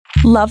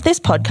Love this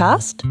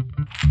podcast?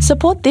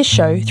 Support this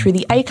show through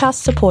the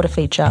Acast supporter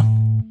feature.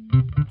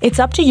 It's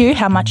up to you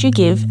how much you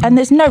give, and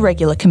there's no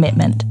regular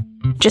commitment.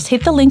 Just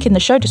hit the link in the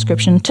show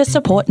description to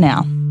support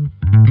now.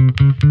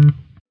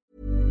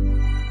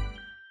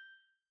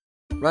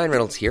 Ryan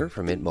Reynolds here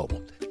from Mint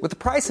Mobile. With the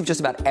price of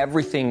just about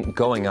everything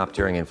going up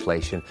during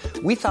inflation,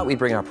 we thought we'd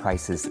bring our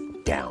prices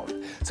down.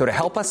 So to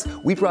help us,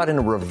 we brought in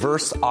a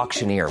reverse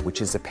auctioneer, which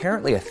is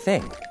apparently a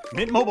thing.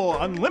 Mint Mobile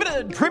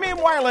Unlimited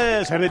Premium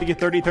Wireless. How to get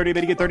 30, 30,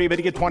 bit to get 30, bit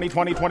to get 20,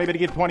 20, 20, bit to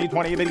get 20,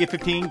 20, bit to get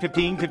 15,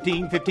 15,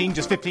 15, 15,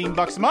 just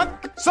 $15 a month?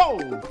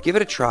 Sold! Give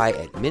it a try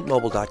at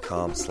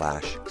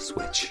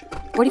mintmobile.com/switch.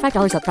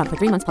 $45 up front for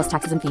 3 months plus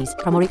taxes and fees.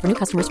 Promo rate for new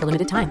customers for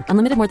limited time.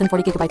 Unlimited more than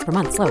 40 gigabytes per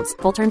month. Slows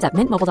full terms at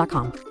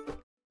mintmobile.com.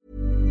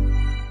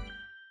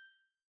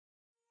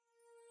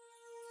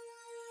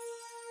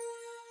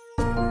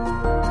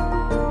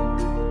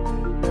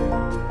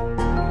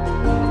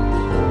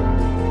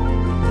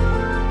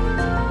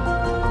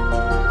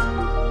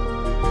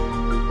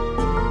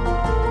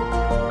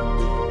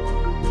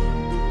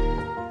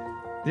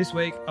 This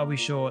week, I'll be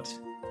short.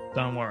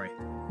 Don't worry.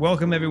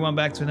 Welcome, everyone,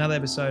 back to another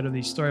episode of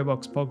the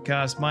Storybox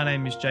Podcast. My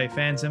name is Jay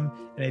Phantom,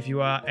 and if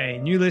you are a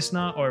new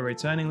listener or a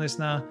returning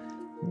listener,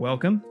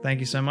 welcome.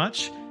 Thank you so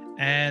much.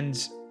 And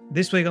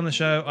this week on the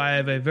show, I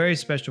have a very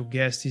special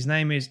guest. His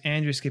name is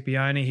Andrew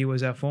Scipione. He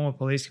was our former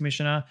police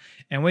commissioner,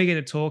 and we get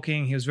to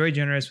talking. He was very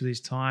generous with his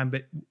time,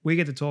 but we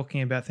get to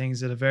talking about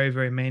things that are very,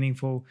 very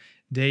meaningful,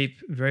 deep,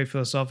 very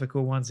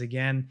philosophical once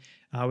again.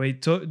 We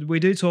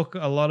do talk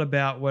a lot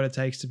about what it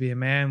takes to be a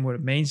man, what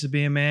it means to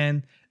be a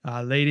man,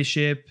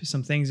 leadership,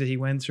 some things that he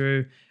went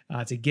through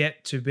to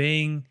get to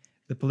being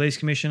the police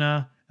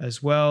commissioner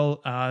as well.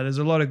 There's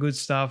a lot of good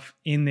stuff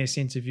in this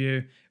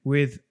interview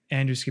with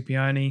Andrew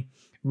Scipione.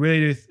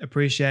 Really do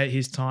appreciate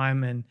his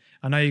time, and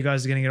I know you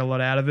guys are going to get a lot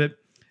out of it.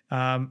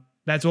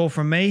 That's all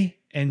from me.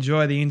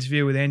 Enjoy the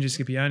interview with Andrew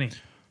Scipione.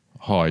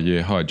 Hi,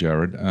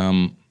 Jared.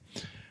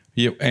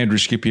 Andrew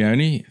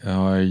Scipione.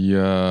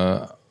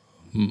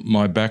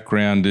 My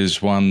background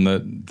is one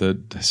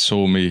that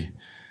saw me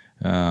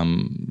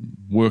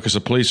work as a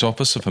police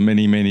officer for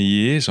many, many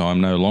years. I'm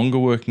no longer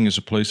working as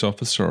a police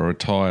officer. I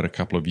retired a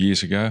couple of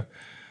years ago.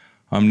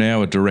 I'm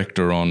now a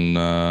director on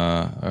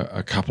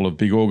a couple of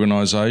big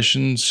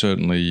organisations,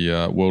 certainly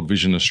World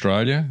Vision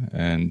Australia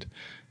and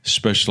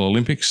Special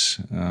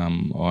Olympics.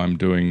 I'm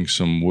doing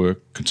some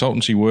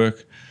consultancy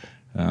work,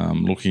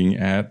 looking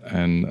at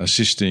and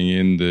assisting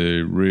in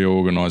the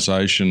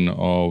reorganisation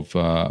of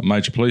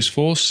major police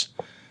force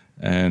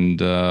and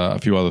a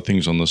few other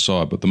things on the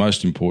side. But the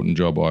most important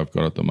job I've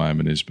got at the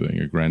moment is being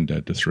a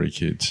granddad to 3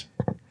 kids.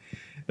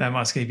 That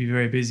must keep you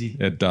very busy.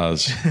 It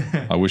does.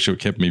 I wish it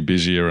kept me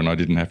busier and I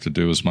didn't have to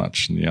do as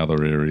much in the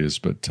other areas,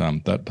 but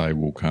that day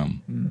will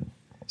come.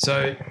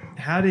 So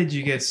how did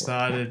you get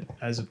started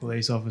as a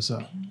police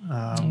officer?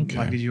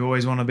 Did you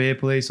always want to be a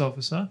police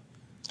officer?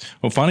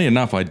 Well, funny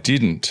enough, I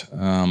didn't.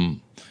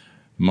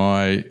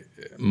 My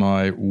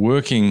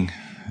working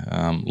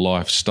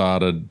life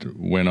started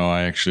when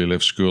I actually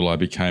left school. I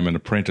became an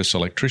apprentice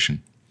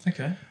electrician.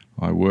 Okay.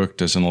 I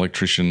worked as an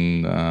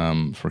electrician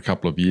for a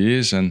couple of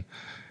years, and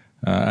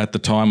at the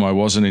time I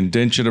was an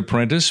indentured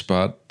apprentice,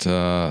 but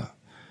the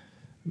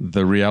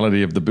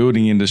reality of the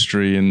building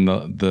industry in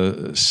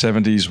the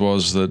 70s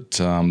was that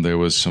there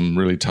was some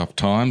really tough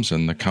times,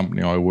 and the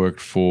company I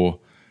worked for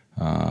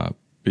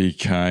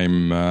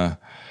became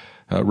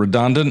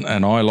redundant,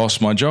 and I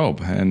lost my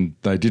job, and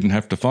they didn't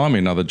have to find me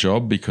another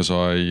job because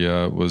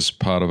I was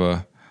part of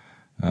a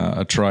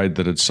trade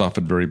that had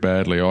suffered very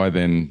badly. I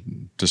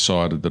then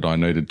decided that I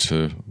needed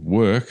to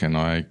work, and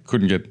I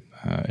couldn't get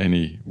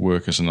any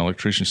work as an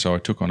electrician, so I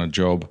took on a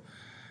job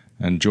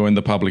and joined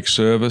the public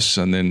service,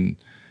 and then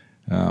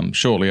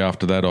shortly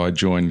after that I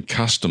joined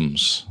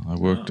Customs. I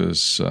worked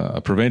as a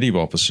preventive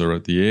officer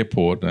at the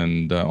airport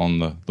and on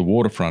the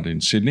waterfront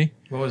in Sydney.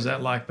 What was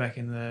that like back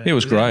in the... It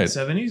was great.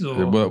 70s?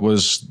 Or? It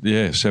was,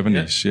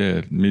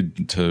 70s,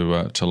 mid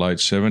to late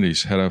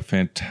 70s. Had a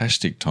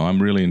fantastic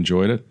time, really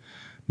enjoyed it.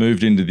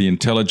 Moved into the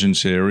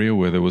intelligence area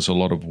where there was a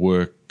lot of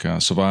work,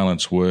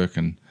 surveillance work,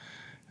 and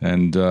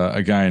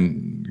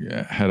again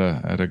had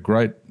a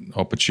great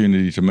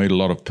opportunity to meet a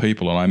lot of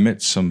people, and I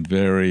met some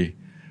very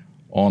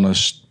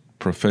honest,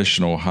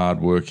 professional,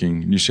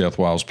 hard-working New South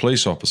Wales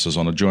police officers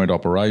on a joint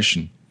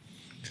operation.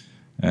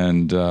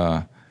 And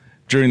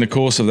during the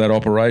course of that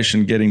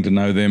operation, getting to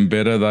know them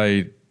better,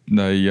 they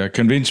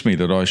convinced me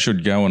that I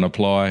should go and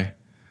apply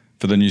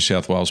for the New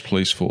South Wales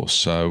Police Force.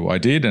 So I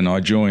did, and I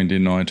joined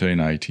in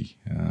 1980.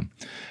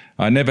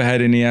 I never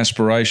had any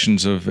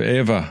aspirations of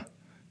ever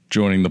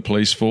joining the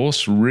police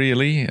force,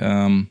 really.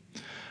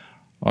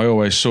 I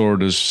always saw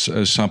it as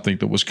something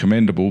that was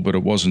commendable, but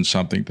it wasn't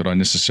something that I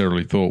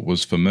necessarily thought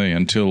was for me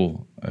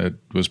until it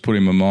was put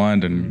in my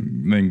mind,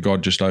 and then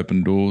God just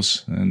opened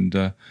doors. And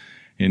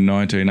in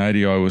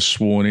 1980, I was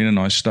sworn in, and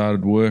I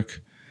started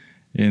work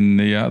in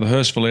the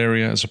Hurstville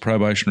area as a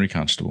probationary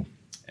constable.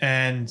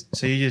 And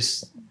so you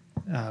just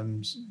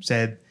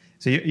said,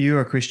 so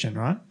you're a Christian,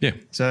 right? Yeah.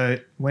 So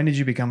when did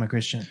you become a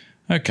Christian?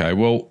 Okay,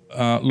 well,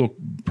 look,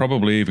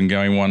 probably even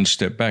going one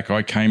step back,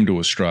 I came to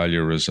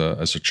Australia as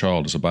a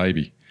child, as a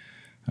baby.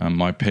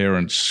 My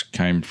parents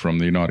came from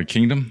the United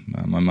Kingdom.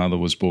 My mother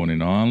was born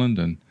in Ireland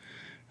and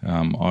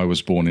I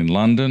was born in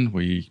London.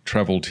 We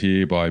travelled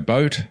here by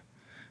boat.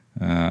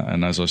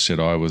 And as I said,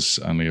 I was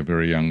only a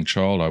very young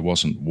child. I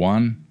wasn't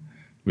one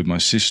with my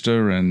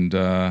sister,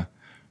 and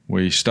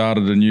we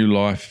started a new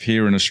life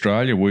here in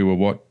Australia. We were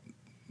what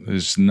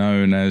is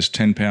known as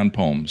 10-pound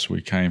poms.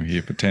 We came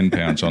here for 10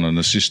 pounds on an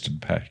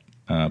assisted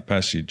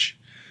passage.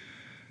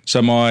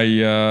 So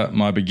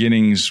my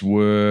beginnings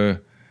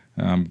were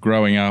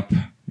growing up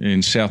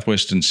in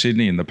southwestern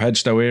Sydney in the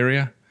Padstow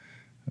area,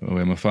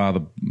 where my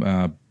father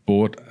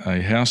bought a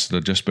house that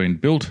had just been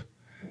built,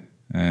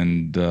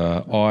 and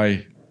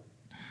I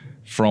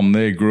from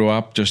there grew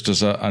up just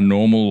as a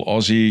normal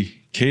Aussie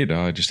kid.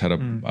 I just had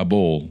a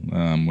ball.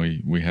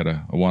 We had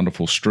a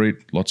wonderful street,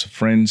 lots of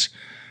friends.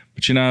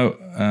 But, you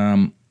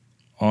know,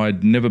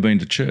 I'd never been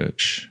to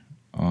church.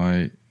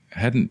 I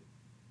hadn't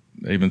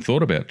even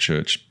thought about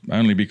church,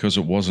 only because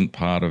it wasn't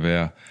part of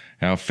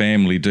our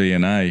family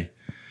DNA.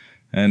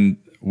 And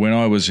when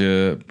I was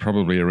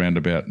probably around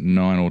about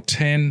 9 or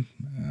 10,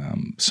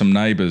 some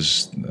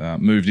neighbours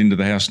moved into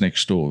the house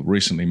next door,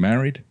 recently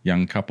married,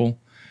 young couple,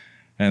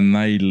 and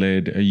they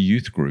led a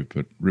youth group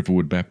at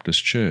Riverwood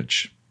Baptist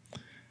Church.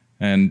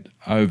 And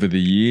over the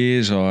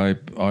years, I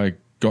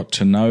got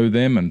to know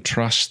them and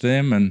trust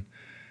them, and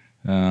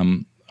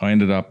I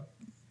ended up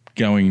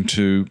going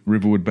to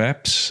Riverwood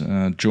Baps,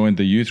 joined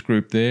the youth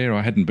group there.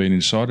 I hadn't been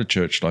inside a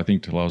church, I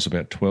think, till I was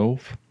about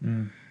 12.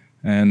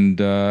 And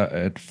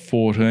at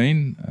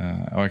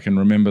 14, I can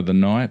remember the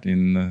night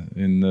in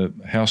the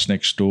house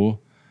next door,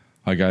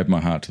 I gave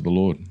my heart to the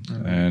Lord.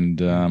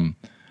 And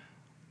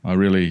I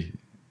really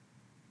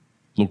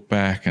look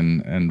back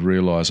and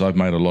realise I've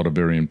made a lot of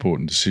very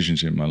important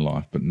decisions in my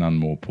life, but none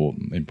more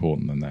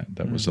important than that.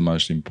 That was the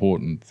most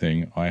important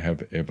thing I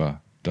have ever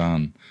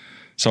done.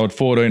 So at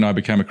 14, I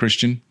became a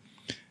Christian.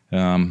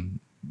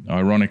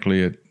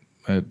 Ironically,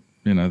 at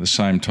the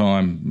same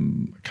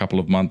time, a couple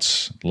of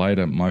months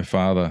later, my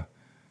father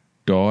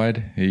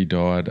died. He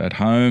died at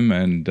home,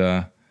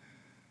 and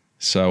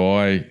so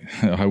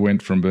I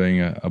went from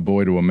being a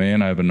boy to a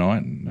man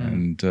overnight.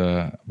 And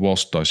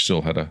whilst I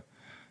still had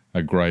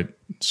a great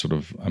sort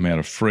of amount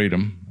of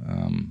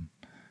freedom,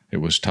 it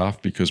was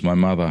tough because my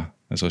mother,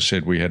 as I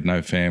said, we had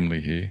no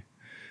family here.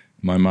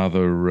 My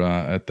mother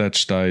at that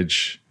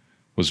stage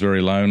was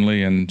very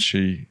lonely, and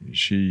she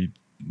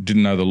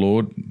didn't know the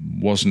Lord,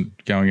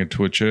 wasn't going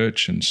into a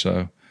church, and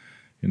so,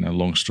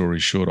 long story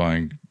short,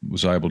 I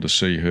was able to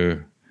see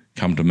her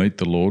come to meet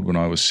the Lord when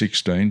I was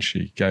 16.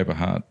 She gave her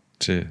heart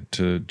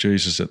to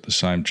Jesus at the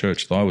same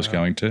church that I was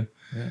going to,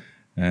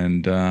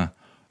 and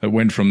it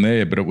went from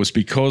there. But it was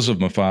because of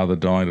my father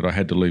dying that I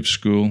had to leave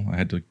school. I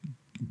had to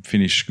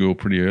finish school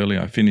pretty early.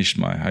 I finished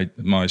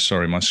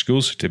my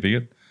school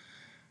certificate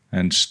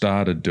and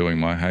started doing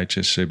my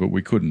HSC, but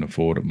we couldn't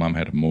afford it. Mum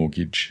had a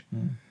mortgage,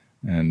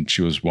 and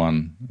she was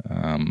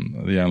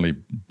the only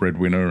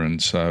breadwinner,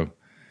 and so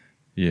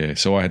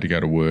I had to go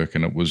to work,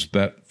 and it was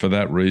for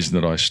that reason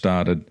that I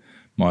started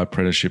my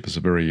apprenticeship as a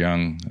very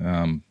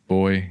young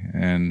boy,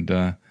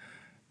 and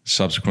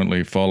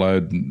subsequently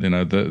followed,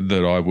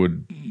 that I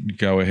would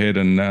go ahead,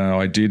 and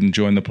I did, and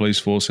join the police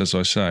force. As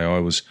I say, I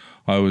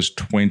was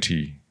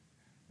 20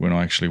 when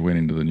I actually went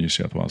into the New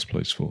South Wales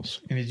Police Force.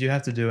 And did you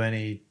have to do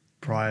any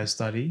prior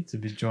study to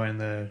join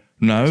the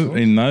No, police force?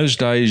 In those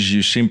days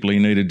you simply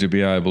needed to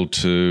be able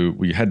to,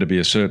 you had to be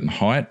a certain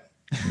height,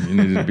 you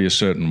needed to be a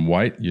certain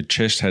weight, your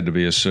chest had to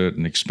be a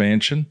certain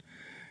expansion,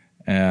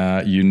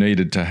 you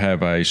needed to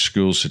have a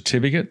school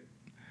certificate,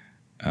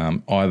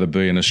 either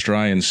be an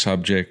Australian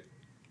subject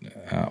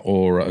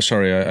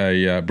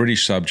a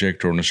British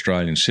subject or an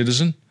Australian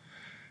citizen.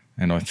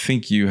 And I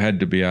think you had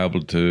to be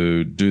able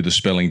to do the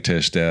spelling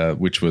test,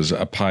 which was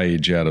a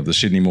page out of the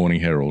Sydney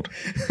Morning Herald.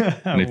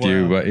 And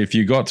if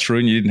you got through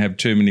and you didn't have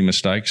too many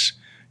mistakes,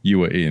 you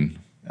were in.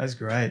 That's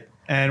great.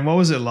 And what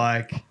was it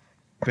like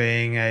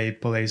being a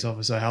police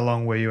officer? How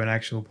long were you an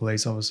actual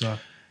police officer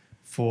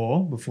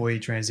for before you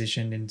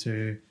transitioned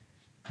into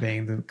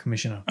being the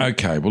commissioner?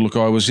 Okay, well, look,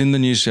 I was in the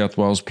New South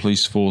Wales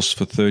Police Force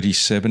for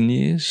 37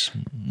 years.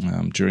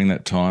 During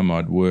that time,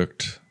 I'd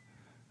worked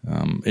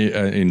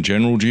in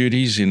general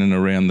duties in and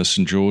around the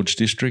St George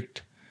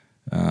district.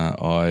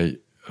 I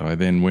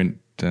then went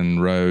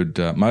and rode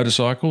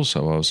motorcycles,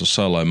 so I was a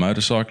solo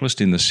motorcyclist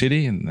in the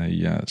city in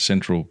the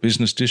central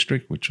business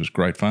district, which was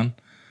great fun,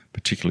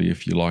 particularly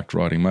if you liked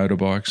riding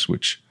motorbikes,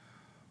 which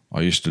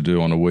I used to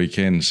do on a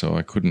weekend, so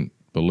I couldn't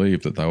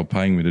believe that they were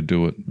paying me to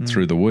do it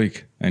through the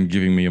week and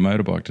giving me a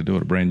motorbike to do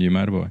it, a brand new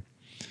motorbike.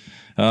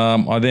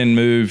 I then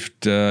moved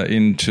back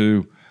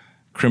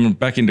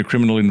into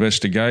criminal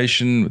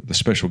investigation with the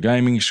Special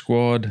Gaming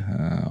Squad.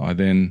 I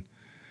then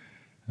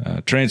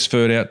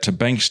transferred out to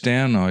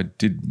Bankstown. I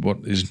did what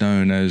is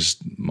known as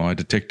my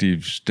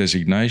detective's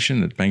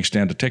designation at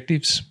Bankstown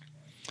Detectives.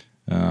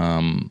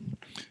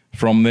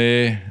 From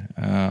there,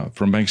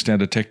 from Bankstown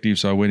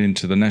Detectives, I went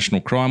into the National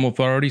Crime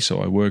Authority,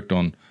 so I worked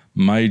on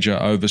major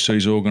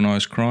overseas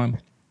organised crime.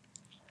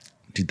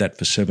 Did that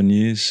for 7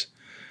 years,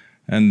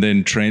 and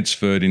then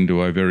transferred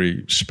into a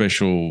very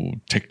special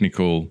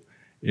technical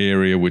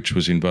area which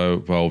was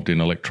involved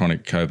in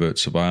electronic covert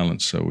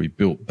surveillance. So we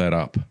built that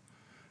up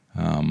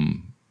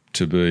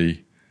to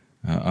be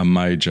a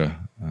major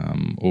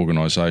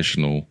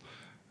organisational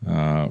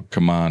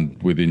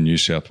command within New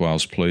South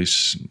Wales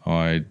Police.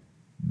 I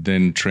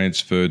then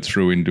transferred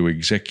through into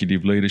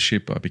executive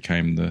leadership. I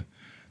became the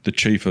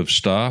Chief of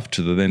Staff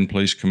to the then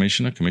Police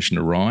Commissioner,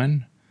 Commissioner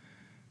Ryan.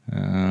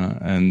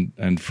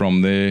 And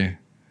from there,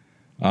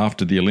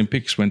 after the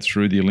Olympics, went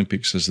through the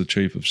Olympics as the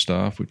Chief of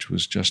Staff, which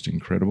was just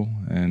incredible.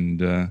 And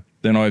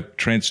then I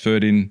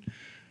transferred in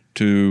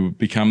to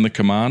become the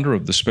Commander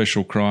of the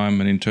Special Crime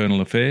and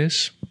Internal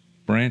Affairs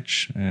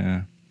branch,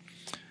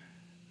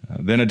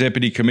 then a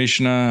Deputy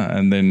Commissioner,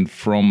 and then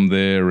from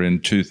there in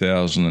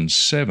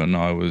 2007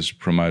 I was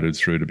promoted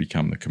through to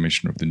become the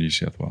Commissioner of the New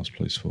South Wales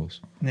Police Force.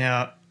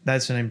 Now,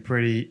 that's a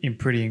pretty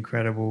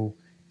incredible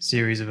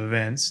series of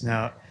events.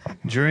 Now,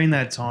 during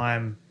that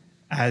time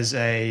as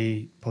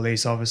a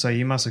police officer,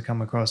 you must have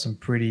come across some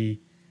pretty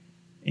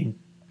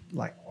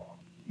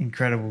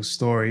incredible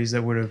stories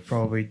that would have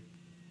probably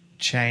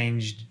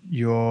changed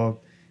your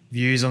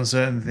views on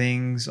certain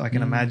things, I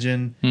can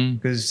imagine,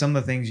 because some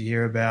of the things you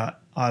hear about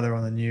either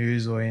on the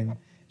news or in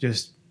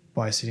just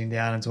by sitting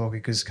down and talking,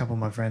 because a couple of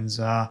my friends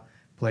are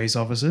police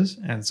officers,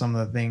 and some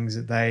of the things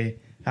that they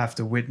have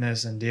to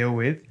witness and deal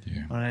with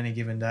on any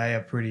given day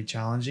are pretty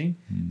challenging.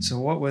 So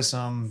what were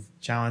some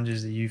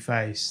challenges that you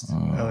faced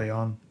early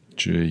on?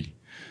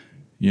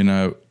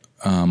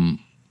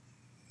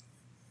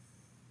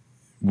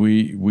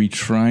 We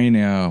train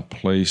our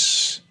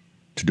police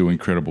to do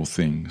incredible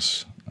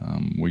things.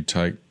 We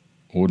take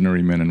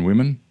ordinary men and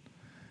women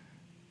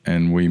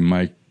and we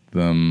make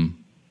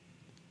them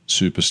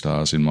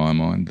superstars, in my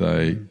mind.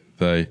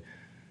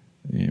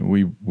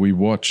 We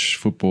watch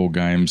football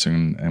games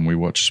and we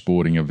watch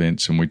sporting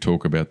events and we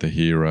talk about the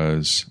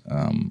heroes.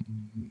 Some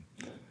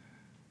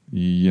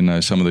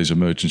of these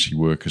emergency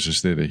workers,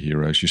 as they're the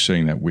heroes. You're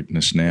seeing that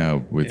witness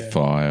now with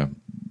fire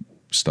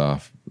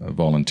staff,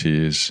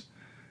 volunteers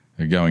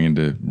going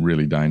into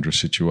really dangerous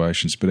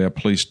situations. But our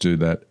police do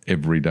that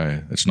every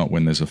day. It's not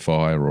when there's a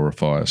fire or a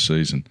fire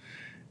season.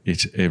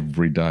 It's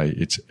every day.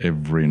 It's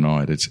every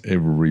night. It's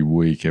every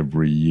week,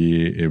 every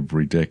year,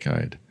 every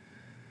decade.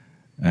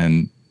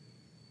 And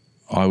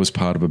I was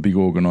part of a big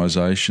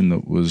organisation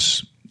that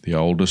was the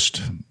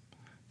oldest,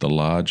 the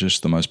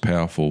largest, the most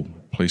powerful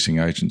policing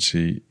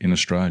agency in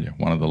Australia,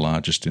 one of the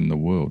largest in the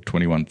world,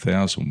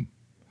 21,000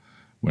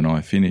 when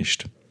I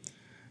finished.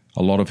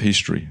 A lot of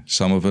history,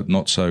 some of it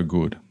not so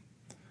good,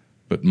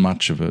 but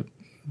much of it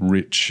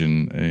rich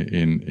in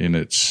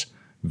its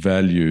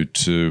value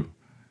to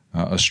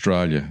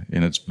Australia,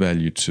 in its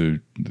value to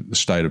the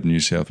state of New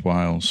South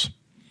Wales.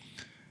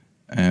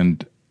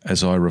 And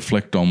as I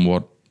reflect on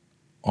what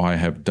I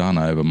have done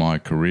over my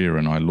career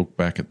and I look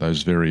back at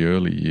those very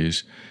early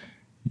years,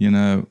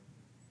 a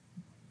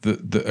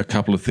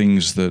couple of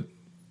things that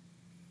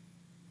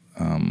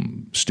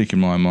stick in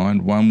my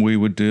mind. One, we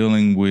were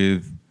dealing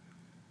with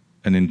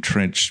an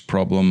entrenched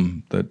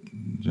problem that,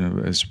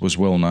 as was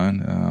well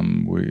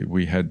known.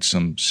 We had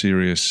some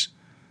serious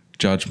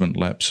judgment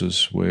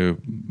lapses where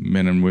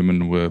men and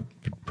women were,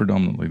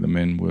 predominantly the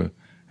men, were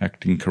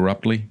acting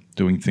corruptly,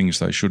 doing things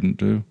they shouldn't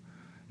do.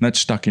 And that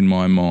stuck in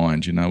my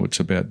mind. It's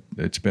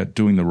about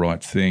doing the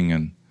right thing,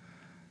 and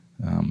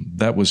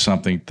that was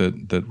something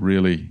that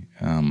really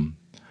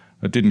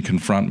it didn't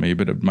confront me,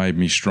 but it made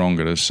me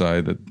stronger to say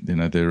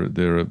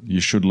that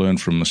you should learn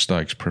from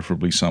mistakes,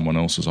 preferably someone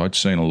else's. I'd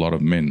seen a lot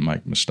of men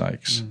make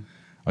mistakes.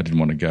 I didn't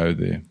want to go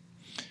there.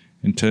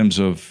 In terms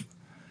of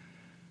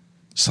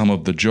some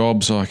of the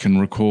jobs I can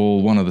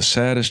recall, one of the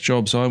saddest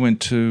jobs I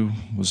went to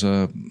was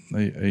a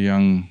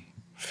young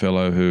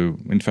fellow who,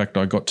 in fact,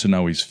 I got to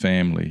know his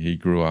family. He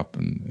grew up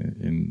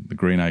in the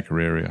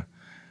Greenacre area,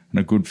 and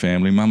a good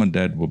family. Mum and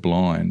Dad were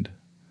blind,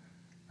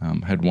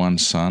 had one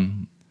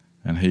son,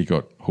 and he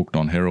got hooked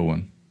on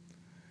heroin.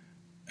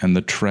 And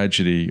the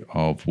tragedy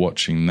of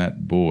watching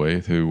that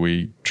boy, who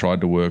we tried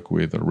to work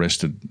with,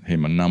 arrested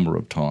him a number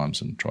of times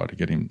and tried to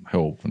get him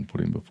help and put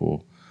him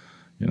before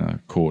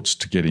courts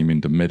to get him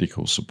into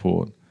medical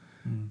support.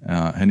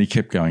 And he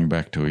kept going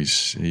back to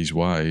his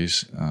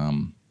ways.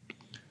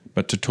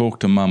 But to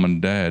talk to Mum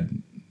and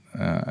Dad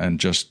and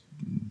just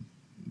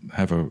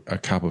have a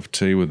cup of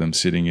tea with them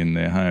sitting in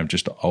their home,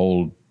 just an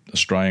old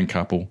Australian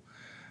couple,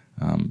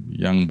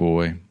 young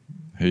boy,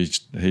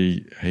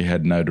 he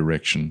had no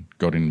direction,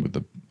 got in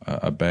with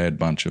a bad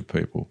bunch of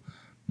people,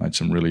 made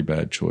some really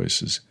bad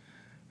choices,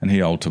 and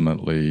he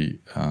ultimately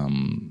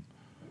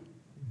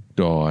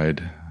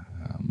died.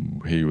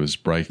 He was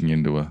breaking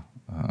into a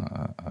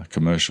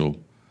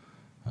commercial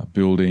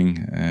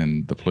building,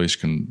 and the police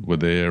were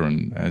there,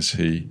 and as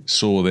he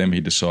saw them,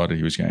 he decided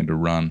he was going to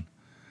run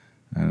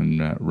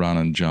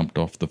and jumped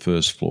off the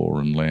first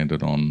floor and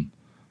landed on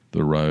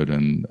the road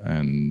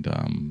and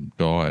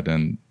died.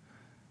 And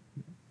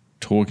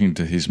talking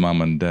to his mum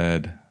and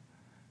dad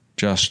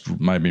just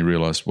made me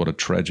realise what a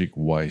tragic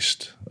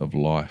waste of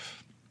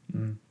life.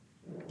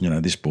 You know,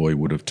 this boy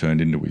would have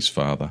turned into his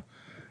father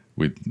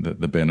with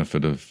the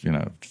benefit of,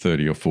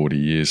 30 or 40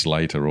 years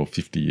later or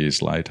 50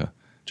 years later.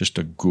 Just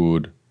a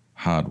good,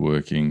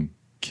 hard-working,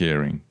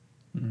 caring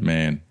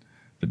man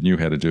that knew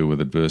how to deal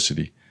with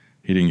adversity.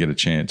 He didn't get a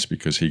chance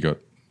because he got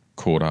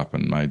caught up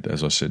and made,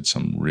 as I said,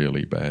 some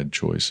really bad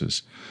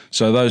choices.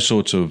 So those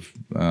sorts of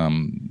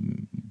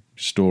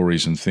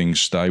stories and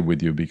things stay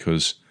with you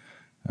because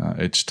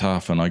it's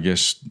tough. And I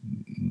guess,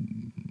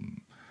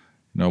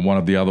 one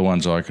of the other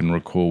ones I can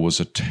recall was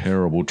a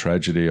terrible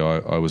tragedy.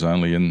 I was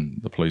only in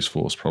the police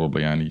force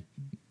probably only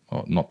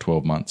not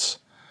 12 months,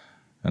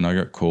 and I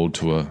got called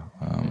to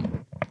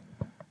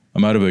a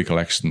motor vehicle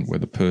accident where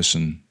the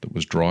person that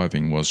was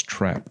driving was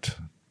trapped.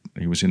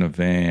 He was in a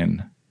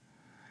van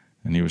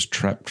and he was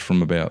trapped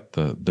from about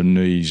the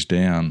knees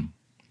down,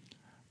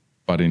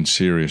 but in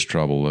serious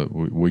trouble.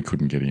 We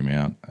couldn't get him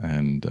out,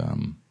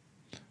 and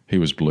he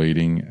was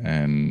bleeding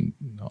and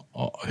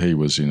he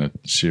was in a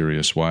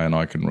serious way. And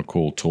I can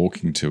recall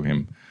talking to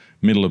him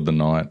middle of the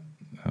night,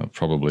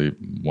 probably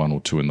 1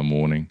 or 2 in the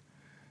morning,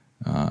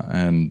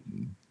 and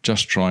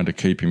just trying to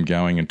keep him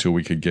going until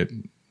we could get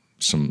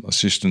some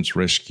assistance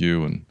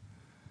rescue and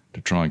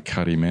to try and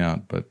cut him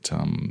out. But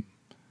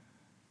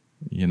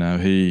he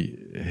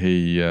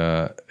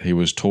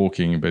was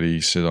talking, but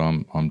he said,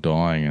 I'm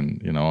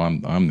dying, and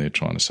I'm there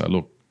trying to say,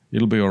 look,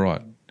 it'll be all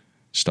right.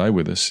 Stay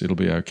with us. It'll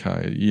be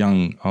okay.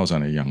 I was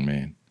only a young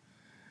man,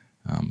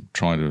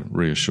 trying to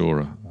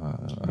reassure her.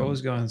 What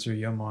was going through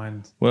your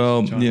mind? Well,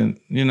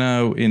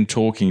 in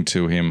talking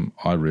to him,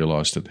 I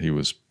realised that he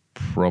was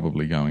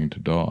probably going to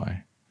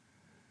die.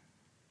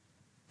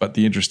 But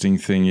the interesting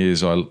thing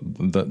is,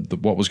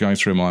 what was going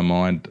through my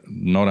mind,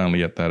 not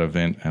only at that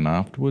event and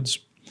afterwards,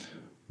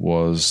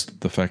 was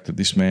the fact that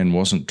this man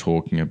wasn't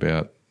talking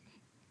about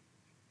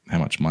how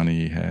much money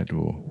he had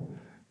or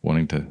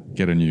wanting to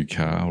get a new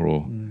car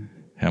or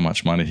how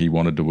much money he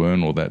wanted to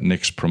earn or that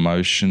next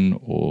promotion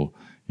or,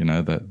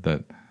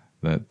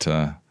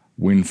 that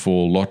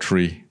windfall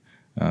lottery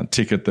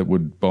ticket that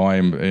would buy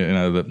him,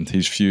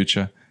 his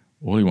future.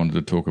 All he wanted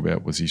to talk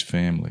about was his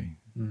family.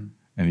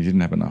 And he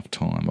didn't have enough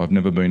time. I've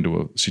never been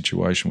to a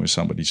situation where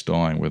somebody's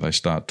dying where they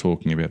start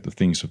talking about the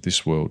things of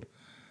this world.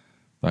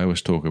 They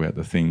always talk about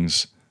the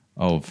things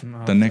of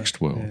the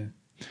next world.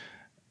 Yeah.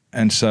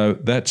 And so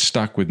that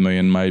stuck with me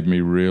and made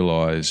me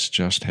realise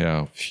just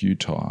how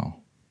futile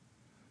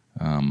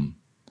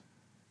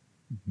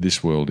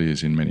this world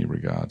is in many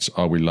regards.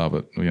 Oh, we love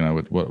it.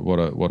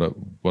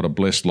 What a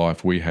blessed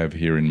life we have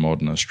here in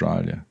modern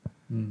Australia.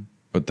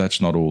 But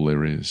that's not all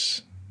there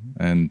is.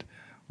 And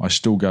I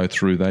still go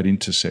through that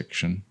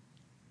intersection,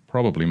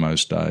 probably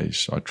most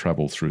days. I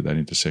travel through that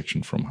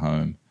intersection from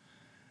home.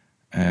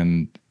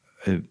 And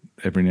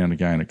every now and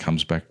again it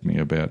comes back to me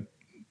about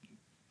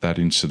that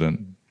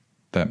incident,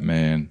 that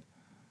man,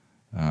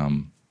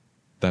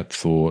 that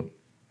thought,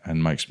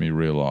 and makes me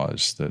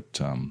realise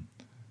that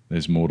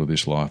there's more to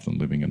this life than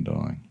living and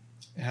dying.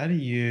 How do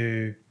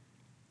you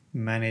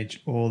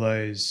manage all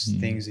those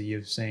things that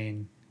you've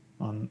seen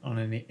on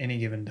any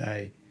given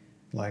day?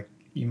 Like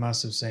you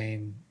must have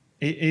seen,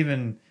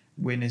 even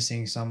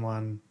witnessing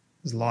someone's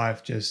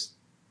life just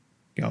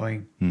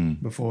going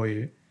before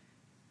you.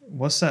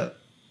 What's that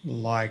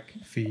like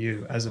for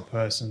you as a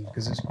person?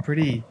 Because it's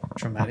pretty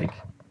traumatic,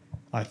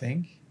 I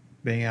think,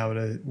 being able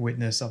to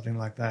witness something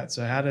like that.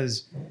 So how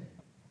does...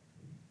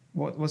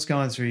 What's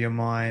going through your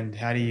mind?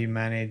 How do you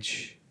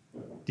manage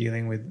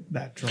dealing with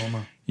that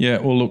trauma? Yeah,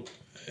 well, look,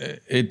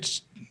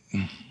 it's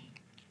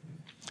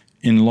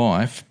in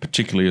life,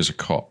 particularly as a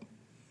cop,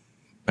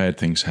 bad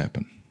things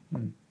happen.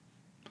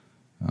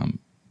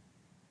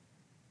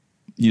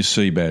 You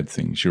see bad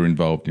things. You're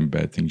involved in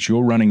bad things.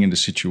 You're running into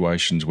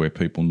situations where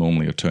people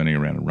normally are turning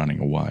around and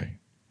running away,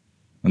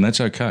 and that's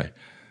okay.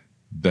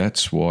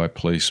 That's why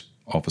police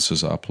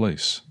officers are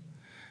police.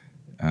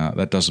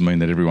 That doesn't mean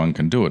that everyone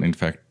can do it. In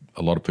fact,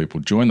 a lot of people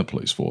join the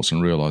police force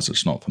and realise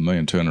it's not for me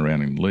and turn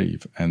around and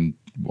leave. And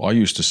I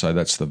used to say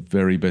that's the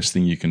very best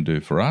thing you can do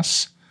for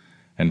us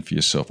and for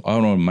yourself. I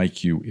don't want to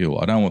make you ill.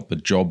 I don't want the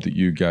job that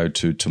you go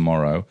to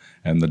tomorrow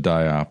and the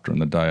day after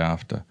and the day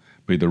after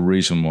be the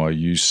reason why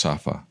you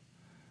suffer.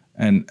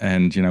 And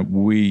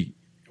we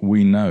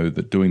know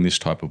that doing this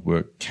type of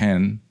work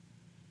can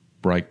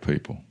break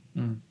people.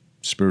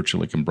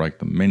 Spiritually, it can break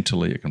them.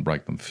 Mentally, it can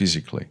break them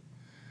physically.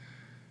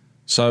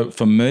 So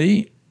for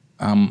me,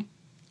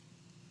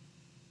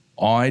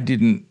 I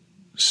didn't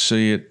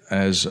see it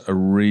as a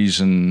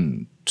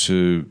reason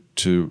to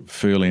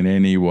feel in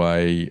any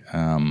way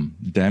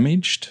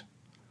damaged.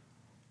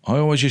 I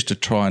always used to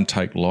try and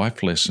take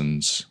life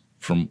lessons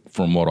from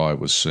what I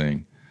was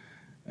seeing.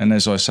 And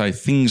as I say,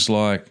 things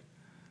like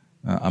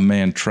a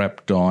man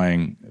trapped,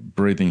 dying,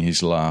 breathing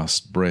his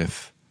last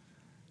breath,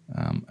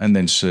 and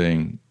then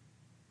seeing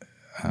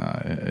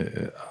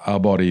our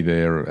body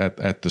there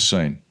at the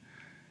scene.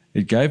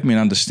 It gave me an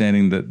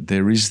understanding that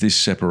there is this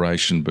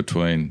separation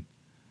between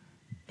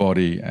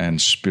body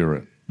and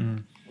spirit.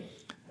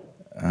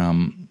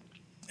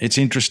 it's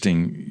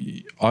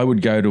interesting. I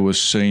would go to a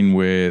scene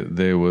where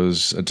there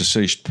was a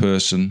deceased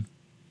person,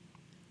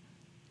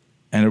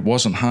 and it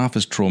wasn't half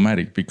as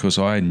traumatic because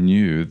I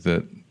knew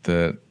that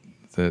the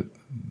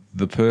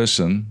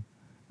person,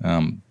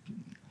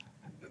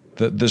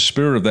 the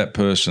spirit of that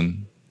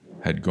person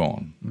had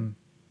gone.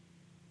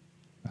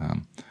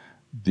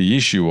 The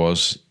issue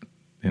was,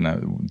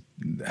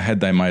 had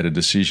they made a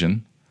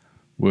decision,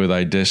 were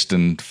they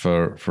destined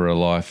for a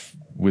life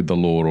with the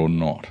Lord or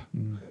not?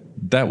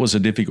 That was a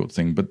difficult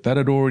thing, but that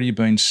had already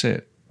been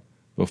set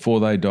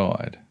before they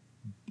died.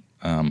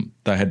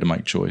 They had to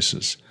make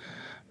choices.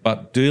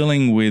 But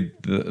dealing with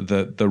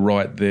the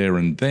right there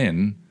and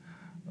then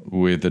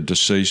with a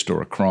deceased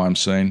or a crime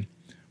scene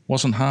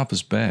wasn't half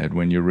as bad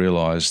when you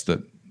realise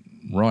that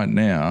right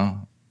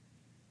now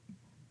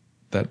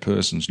that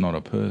person's not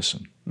a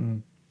person.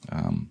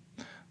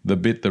 The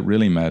bit that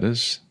really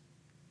matters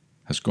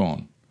has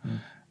gone.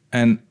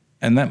 And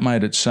that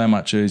made it so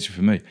much easier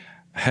for me.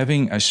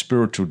 Having a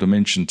spiritual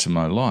dimension to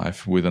my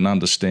life with an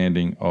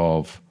understanding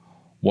of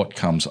what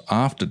comes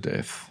after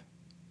death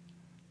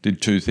did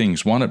two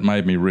things. One, it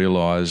made me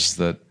realise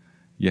that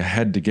you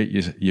had to get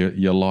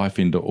your life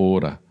into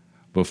order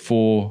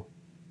before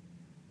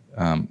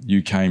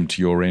you came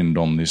to your end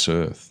on this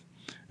earth.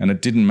 And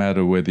it didn't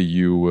matter whether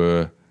you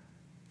were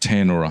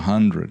 10 or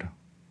 100.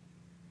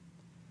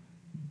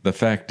 The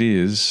fact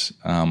is,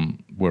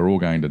 we're all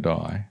going to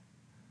die.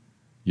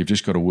 You've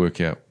just got to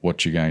work out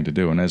what you're going to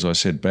do. And as I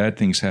said, bad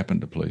things happen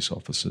to police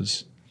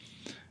officers.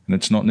 And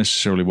it's not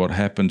necessarily what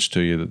happens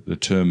to you that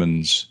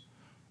determines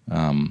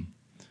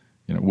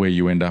where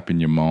you end up in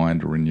your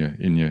mind or in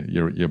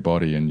your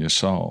body and your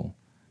soul.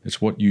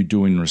 It's what you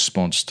do in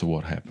response to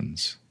what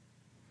happens.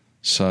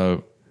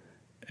 So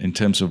in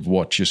terms of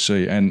what you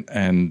see, and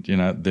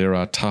there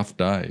are tough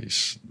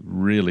days,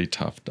 really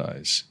tough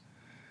days.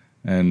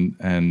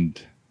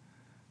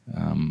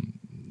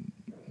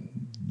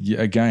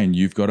 Again,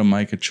 you've got to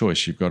make a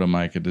choice. You've got to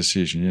make a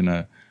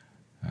decision.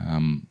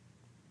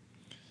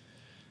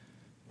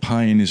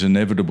 Pain is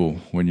inevitable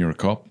when you're a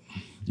cop.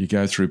 You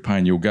go through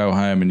pain. You'll go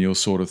home and you'll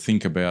sort of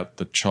think about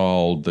the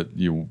child that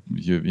you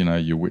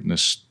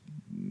witnessed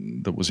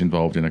that was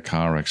involved in a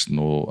car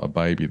accident, or a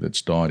baby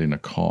that's died in a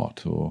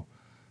cot, or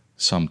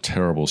some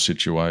terrible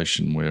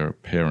situation where a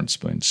parent's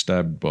been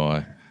stabbed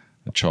by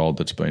a child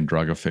that's been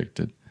drug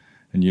affected,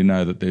 and you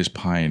know that there's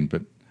pain,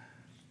 but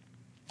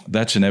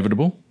that's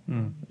inevitable.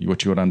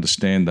 What you got to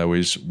understand, though,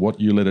 is what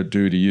you let it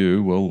do to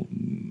you, well,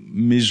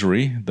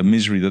 misery, the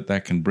misery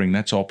that can bring,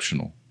 that's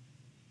optional.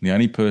 The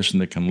only person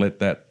that can let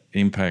that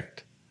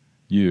impact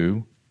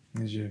you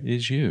is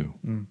you.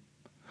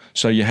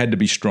 So you had to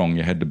be strong.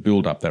 You had to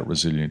build up that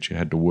resilience. You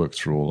had to work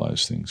through all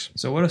those things.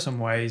 So what are some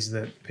ways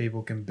that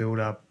people can build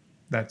up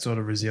that sort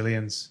of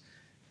resilience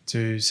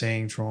to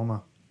seeing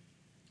trauma?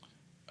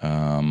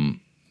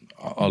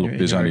 Look,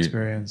 there's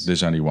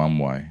only one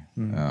way.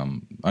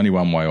 Only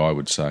one way, I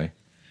would say.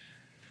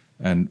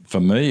 And for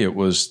me, it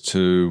was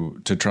to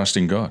trust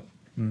in God.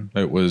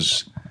 It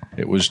was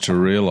to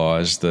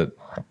realise that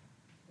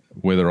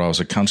whether I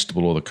was a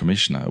constable or the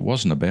commissioner, it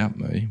wasn't about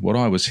me. What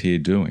I was here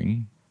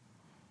doing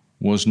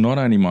was not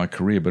only my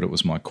career, but it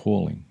was my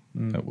calling.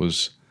 It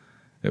was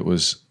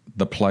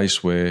the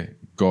place where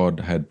God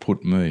had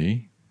put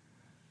me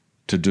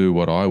to do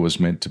what I was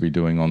meant to be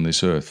doing on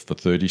this earth for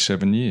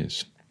 37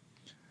 years.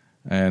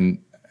 And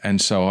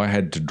so I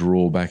had to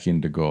draw back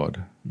into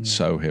God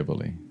so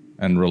heavily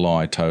and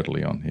rely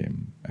totally on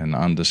him and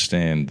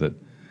understand that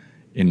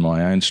in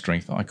my own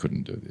strength, I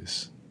couldn't do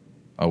this.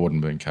 I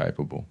wouldn't have been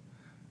capable.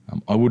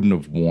 I wouldn't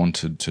have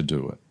wanted to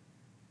do it.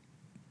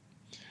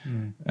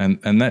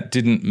 And that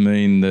didn't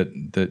mean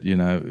that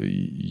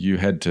you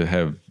had to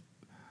have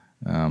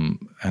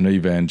an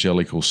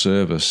evangelical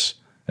service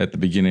at the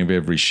beginning of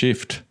every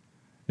shift.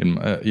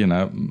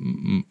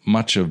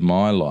 Much of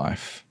my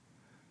life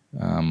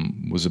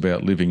was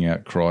about living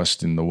out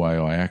Christ in the way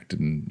I acted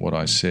and what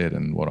I said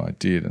and what I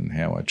did and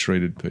how I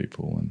treated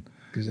people. And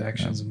because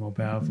actions are more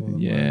powerful than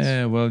words.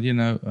 Yeah, well,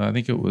 I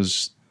think it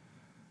was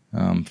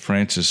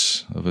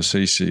Francis of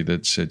Assisi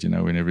that said, in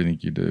everything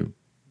you do,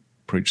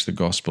 preach the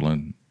gospel,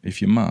 and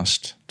if you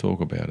must,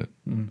 talk about it.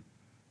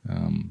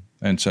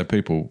 And so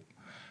people,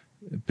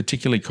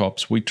 particularly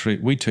cops, we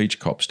teach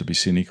cops to be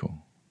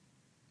cynical.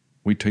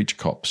 We teach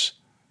cops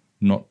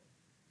not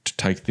to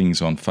take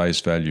things on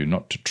face value,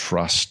 not to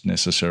trust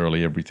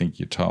necessarily everything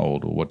you're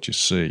told or what you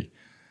see,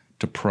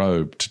 to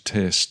probe, to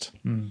test.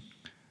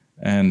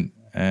 And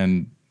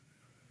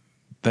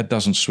that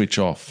doesn't switch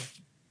off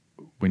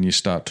when you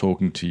start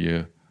talking to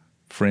your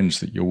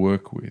friends that you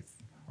work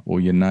with or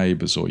your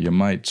neighbours or your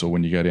mates or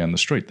when you go down the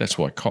street. That's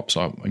why cops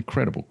are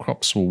incredible.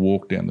 Cops will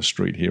walk down the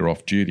street here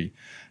off duty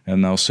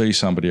and they'll see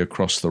somebody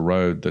across the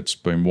road that's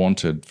been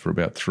wanted for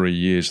about 3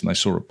 years and they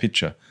saw a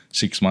picture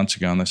 6 months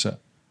ago and they say,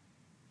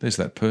 there's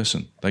that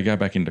person. They go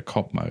back into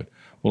cop mode.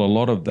 Well, a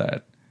lot of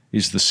that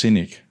is the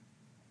cynic.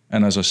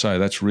 And as I say,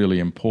 that's really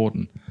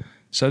important.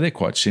 So they're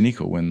quite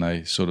cynical when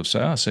they sort of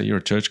say, so you're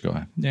a church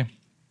guy. Yeah.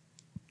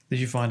 Did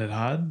you find it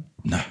hard?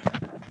 No,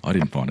 I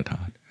didn't find it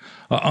hard.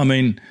 I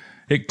mean,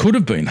 It could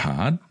have been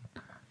hard.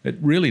 It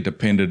really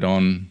depended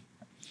on,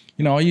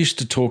 I used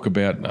to talk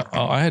about,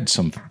 I had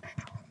some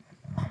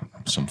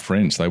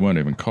friends, they weren't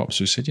even cops,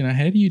 who said,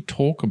 how do you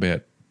talk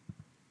about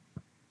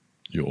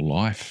your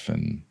life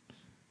and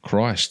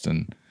Christ?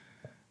 And,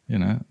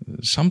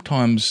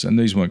 sometimes, and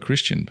these weren't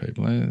Christian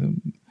people,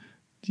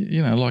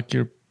 like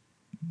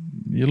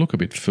you look a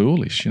bit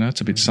foolish,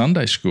 it's a bit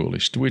Sunday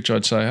schoolish, to which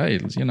I'd say, hey,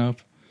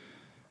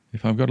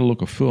 if I've got to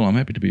look a fool, I'm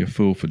happy to be a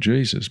fool for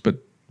Jesus. But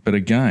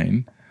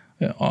again,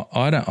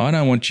 I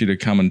don't want you to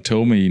come and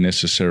tell me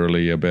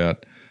necessarily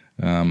about,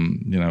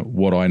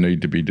 what I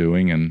need to be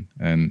doing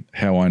and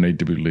how I need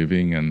to be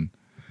living and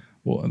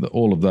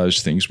all of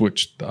those things,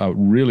 which are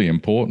really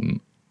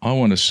important. I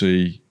want to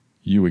see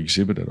you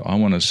exhibit it. I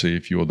want to see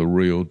if you're the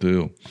real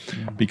deal.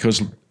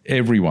 Because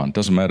everyone,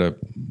 doesn't matter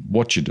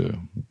what you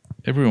do,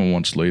 everyone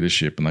wants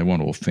leadership and they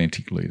want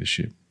authentic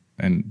leadership.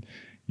 And,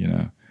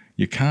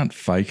 you can't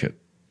fake it.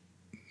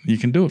 You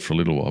can do it for a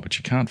little while, but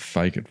you can't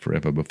fake it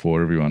forever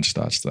before everyone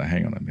starts to,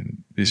 hang on a minute,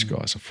 this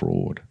guy's a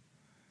fraud.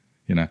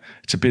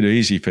 It's a bit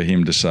easy for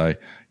him to say,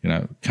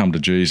 come to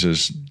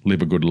Jesus,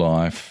 live a good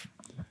life,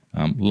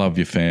 love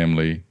your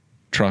family,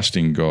 trust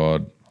in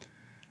God,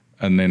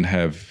 and then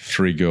have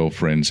 3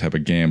 girlfriends, have a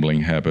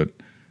gambling habit,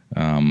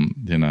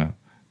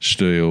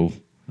 steal,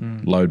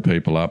 load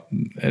people up.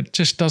 It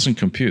just doesn't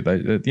compute.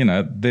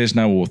 There's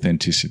no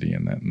authenticity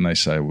in that. And they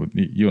say, well,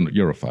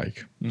 you're a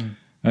fake.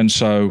 And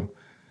so,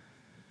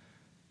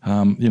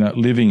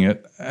 living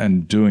it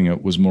and doing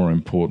it was more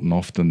important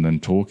often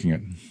than talking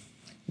it.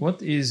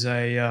 What is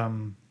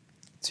to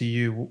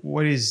you,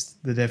 what is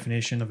the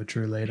definition of a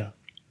true leader?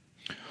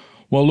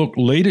 Well, look,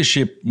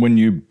 leadership, when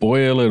you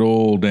boil it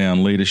all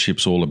down,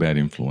 leadership's all about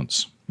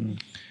influence.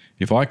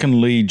 If I can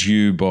lead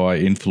you by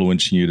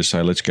influencing you to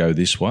say, let's go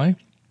this way,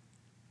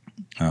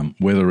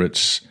 whether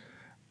it's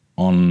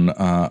on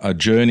a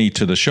journey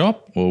to the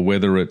shop or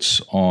whether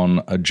it's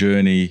on a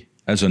journey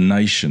as a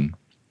nation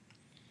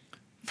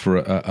for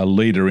a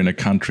leader in a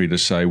country to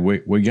say,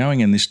 we're going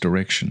in this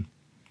direction.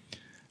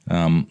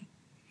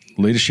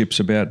 Leadership's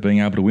about being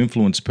able to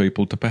influence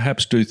people to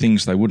perhaps do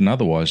things they wouldn't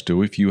otherwise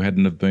do if you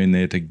hadn't have been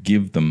there to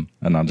give them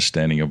an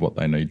understanding of what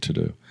they need to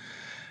do.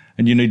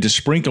 And you need to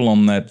sprinkle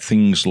on that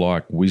things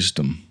like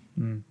wisdom,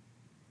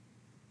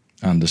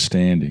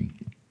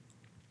 understanding,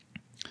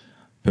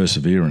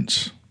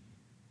 perseverance,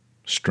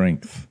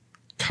 strength,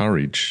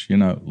 courage.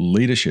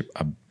 Leadership,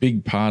 a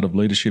big part of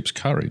leadership's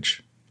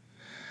courage.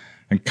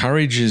 And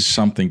courage is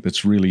something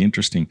that's really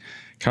interesting.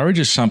 Courage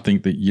is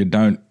something that you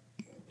don't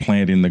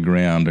plant in the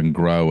ground and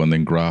grow and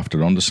then graft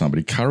it onto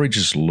somebody. Courage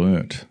is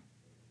learnt.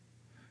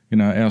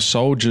 Our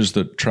soldiers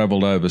that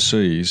travelled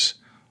overseas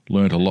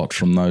learnt a lot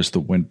from those that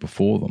went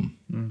before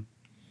them.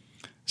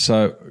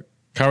 So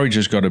courage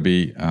has got to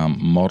be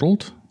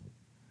modelled.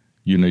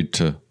 You need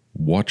to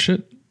watch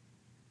it.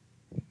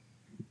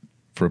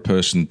 For a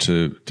person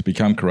to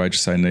become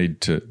courageous, they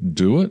need to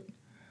do it,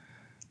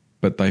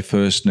 but they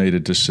first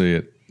needed to see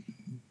it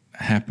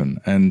happen.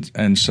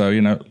 And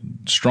so,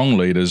 strong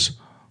leaders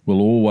will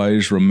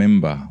always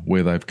remember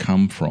where they've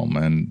come from,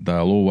 and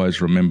they'll always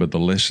remember the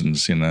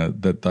lessons,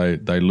 that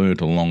they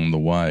learnt along the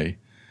way.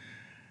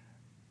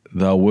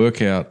 They'll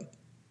work out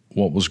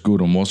what was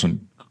good and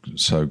wasn't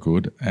so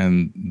good,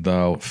 and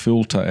they'll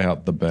filter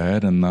out the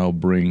bad, and they'll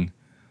bring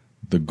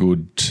the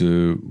good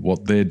to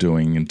what they're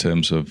doing in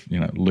terms of,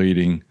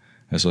 leading,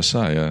 as I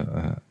say,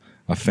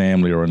 a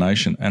family or a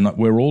nation. And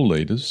we're all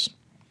leaders.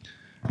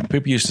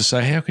 People used to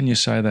say, how can you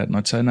say that? And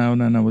I'd say, no,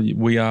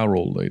 we are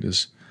all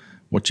leaders.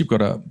 What you've got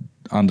to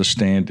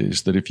understand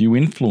is that if you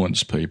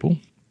influence people,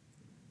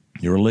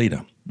 you're a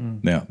leader.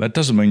 Now, that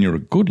doesn't mean you're a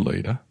good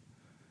leader.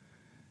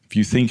 If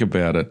you think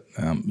about it,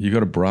 you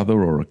got a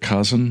brother or a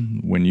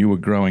cousin when you were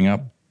growing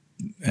up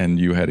and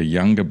you had a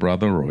younger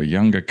brother or a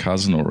younger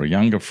cousin or a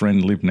younger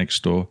friend live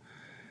next door.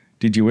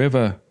 Did you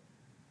ever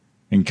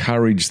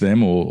encourage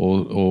them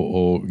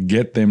or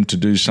get them to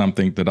do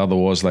something that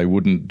otherwise they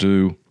wouldn't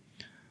do,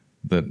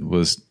 that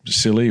was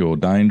silly or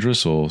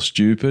dangerous or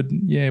stupid?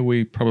 Yeah,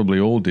 we probably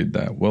all did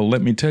that. Well,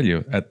 let me tell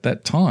you, at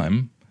that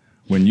time,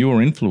 when you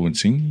were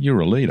influencing, you're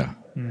a leader.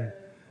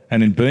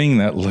 And in being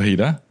that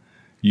leader,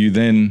 you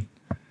then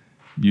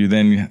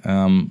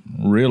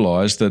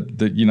realise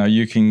that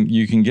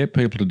you can get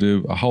people to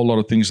do a whole lot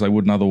of things they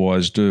wouldn't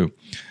otherwise do.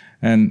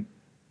 And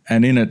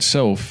in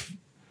itself,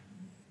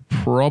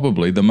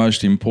 probably the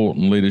most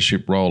important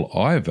leadership role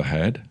I ever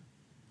had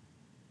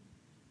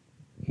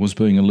was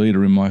being a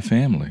leader in my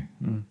family,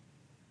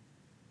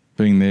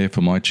 being there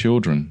for my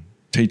children,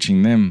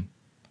 teaching them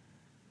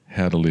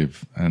how to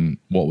live and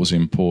what was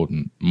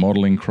important,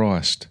 modelling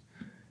Christ,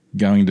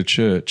 going to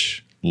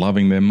church,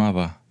 loving their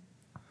mother,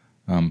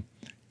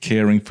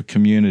 caring for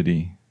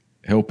community,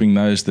 helping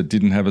those that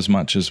didn't have as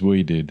much as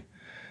we did.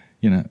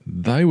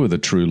 They were the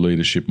true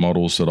leadership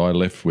models that I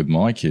left with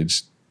my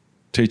kids,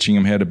 teaching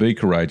them how to be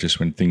courageous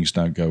when things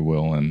don't go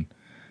well and,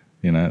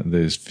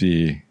 there's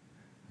fear.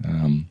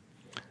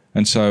 And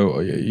And so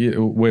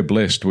we're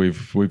blessed.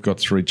 We've got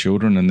 3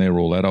 children, and they're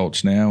all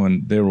adults now,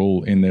 and they're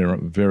all in their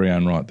very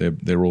own right.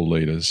 They're all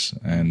leaders,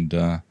 and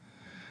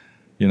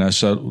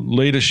so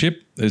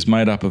leadership is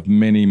made up of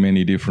many,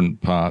 many different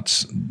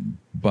parts.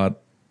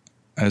 But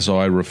as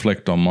I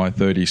reflect on my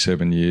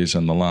 37 years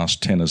and the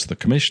last 10 as the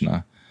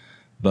commissioner,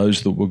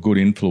 those that were good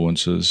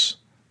influences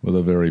were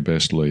the very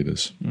best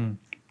leaders. Mm.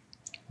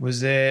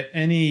 Was there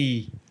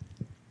any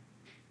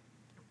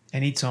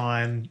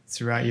time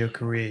throughout your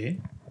career,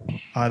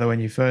 either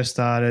when you first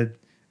started,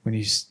 when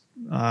you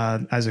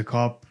as a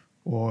cop,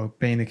 or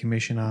being the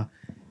commissioner,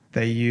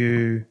 that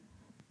you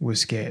were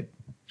scared?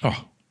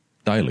 Oh,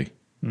 daily.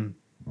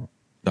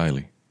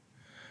 Daily.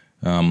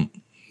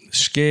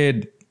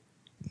 Scared,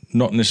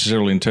 not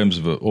necessarily in terms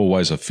of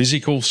always a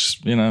physical,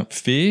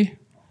 fear.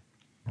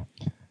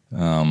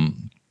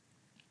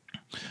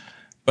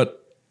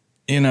 But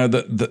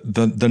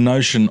the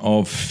notion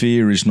of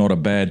fear is not a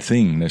bad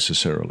thing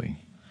necessarily.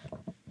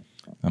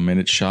 I mean,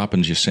 it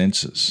sharpens your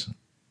senses.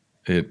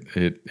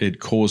 It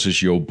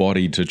causes your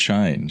body to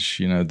change.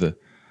 The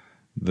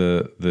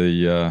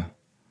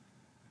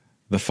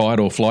fight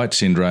or flight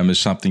syndrome is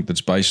something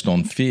that's based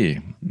on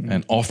fear,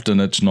 and often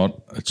it's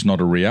not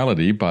a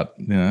reality. But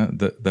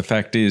the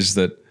fact is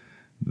that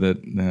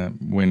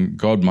when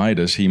God made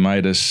us, He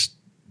made us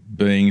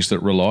beings that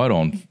relied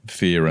on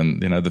fear,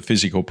 and the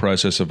physical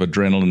process of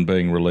adrenaline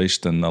being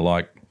released and the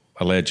like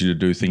allowed you to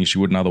do things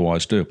you wouldn't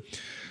otherwise do.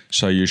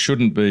 So you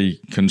shouldn't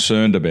be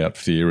concerned about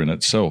fear in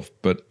itself.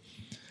 But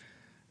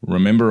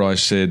remember, I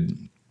said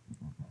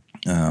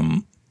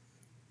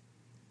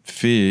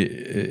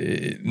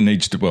fear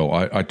needs to. Well,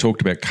 I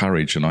talked about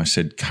courage, and I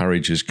said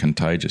courage is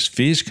contagious.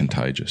 Fear is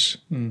contagious.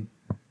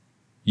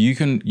 You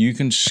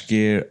can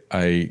scare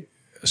a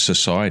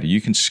society.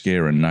 You can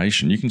scare a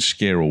nation. You can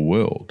scare a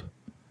world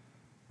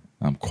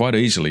quite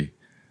easily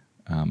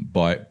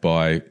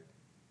by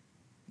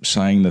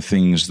saying the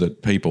things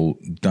that people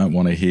don't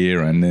want to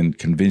hear, and then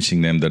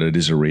convincing them that it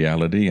is a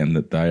reality and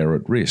that they are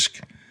at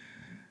risk.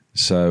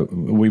 So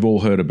we've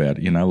all heard about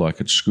it,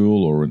 like at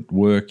school or at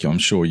work. I'm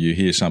sure you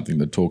hear something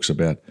that talks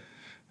about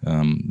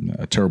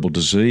a terrible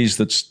disease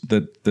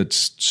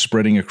that's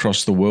spreading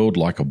across the world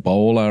like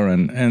Ebola,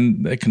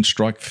 and it can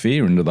strike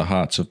fear into the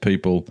hearts of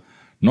people,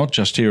 not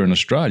just here in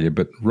Australia,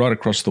 but right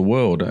across the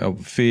world.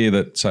 Fear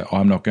that say,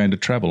 I'm not going to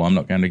travel, I'm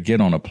not going to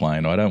get on a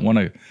plane, I don't want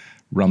to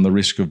run the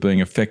risk of being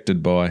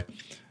affected by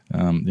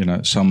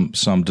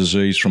some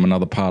disease from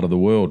another part of the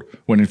world,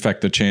 when in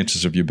fact the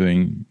chances of you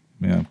being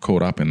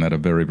caught up in that are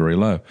very, very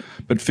low.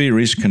 But fear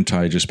is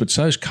contagious, but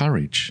so is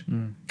courage.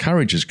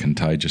 Courage is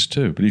contagious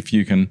too. But if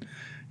you can,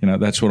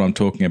 that's what I'm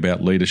talking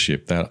about,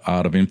 leadership, that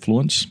art of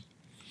influence.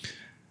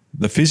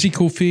 The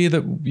physical fear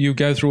that you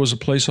go through as a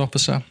police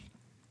officer,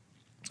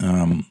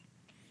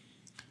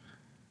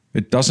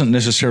 it doesn't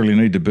necessarily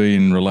need to be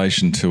in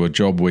relation to a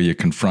job where you're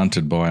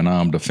confronted by an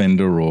armed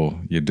offender, or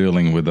you're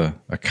dealing with a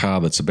car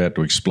that's about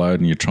to explode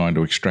and you're trying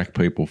to extract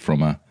people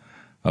from a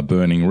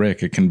burning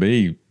wreck. It can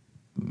be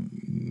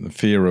the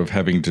fear of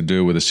having to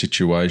deal with a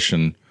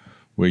situation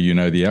where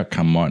the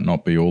outcome might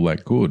not be all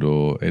that good,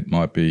 or it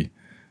might be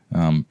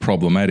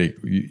problematic.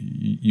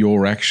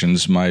 Your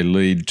actions may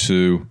lead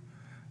to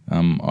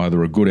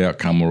either a good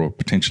outcome or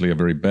potentially a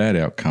very bad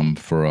outcome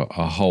for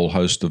a whole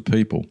host of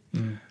people.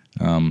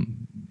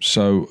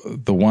 So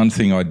the one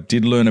thing I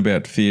did learn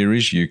about fear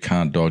is you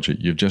can't dodge it.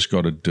 You've just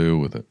got to deal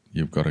with it.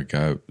 You've got to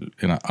go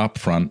up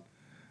front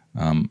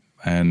and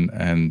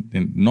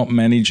not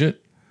manage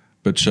it,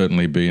 but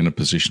certainly be in a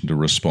position to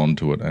respond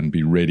to it and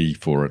be ready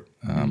for it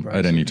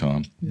at any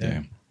time.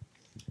 Yeah.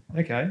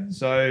 Okay,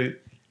 so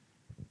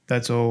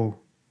that's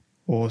all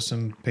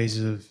awesome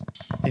pieces of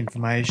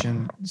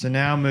information. So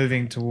now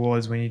moving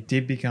towards when you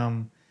did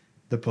become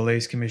the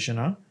police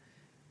commissioner,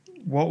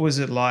 what was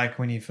it like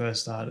when you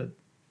first started?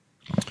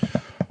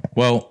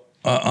 Well,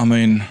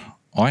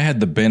 I had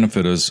the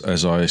benefit,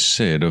 as I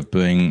said, of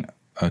being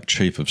a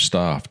chief of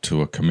staff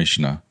to a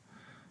commissioner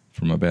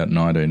from about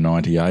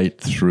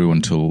 1998 through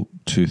until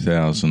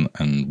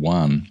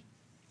 2001,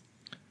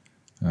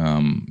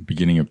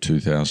 beginning of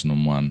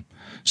 2001.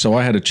 So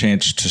I had a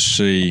chance to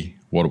see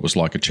what it was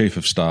like. A chief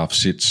of staff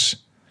sits,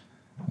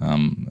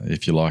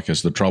 if you like,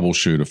 as the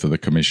troubleshooter for the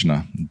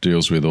commissioner,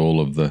 deals with all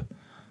of the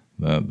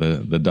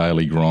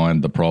daily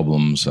grind, the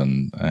problems,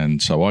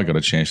 and so I got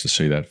a chance to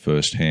see that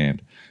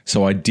firsthand.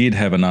 So I did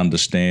have an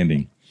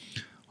understanding.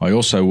 I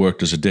also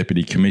worked as a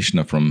deputy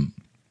commissioner from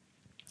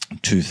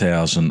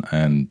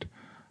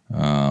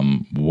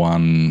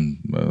 2001,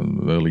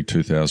 early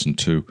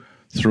 2002,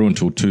 through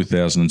until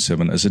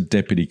 2007 as a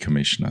deputy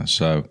commissioner.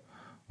 So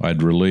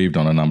I'd relieved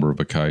on a number of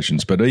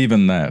occasions. But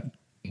even that,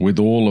 with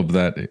all of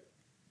that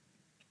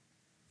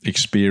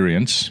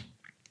experience,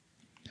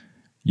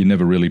 you're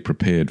never really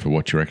prepared for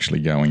what you're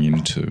actually going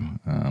into.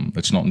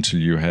 It's not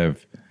until you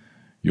have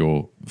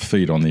your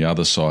feet on the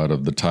other side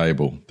of the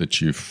table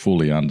that you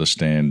fully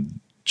understand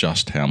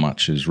just how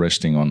much is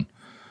resting on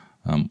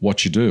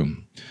what you do.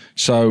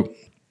 So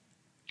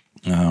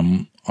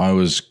I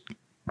was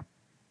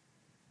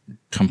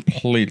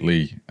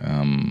completely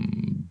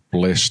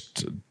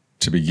blessed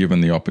to be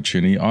given the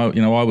opportunity. I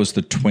was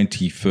the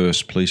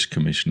 21st police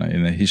commissioner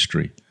in the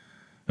history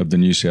of the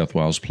New South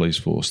Wales Police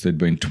Force. There'd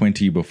been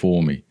 20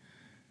 before me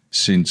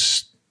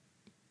since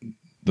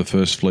the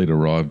first fleet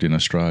arrived in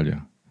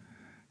Australia.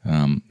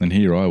 And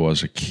here I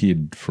was, a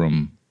kid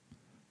from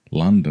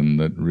London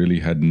that really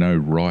had no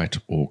right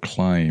or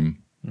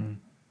claim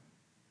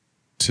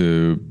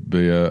to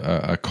be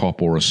a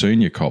cop or a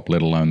senior cop,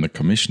 let alone the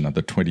commissioner,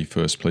 the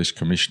 21st police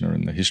commissioner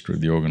in the history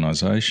of the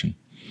organisation.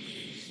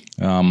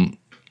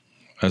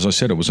 As I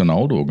said, it was an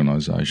old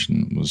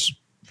organisation. It was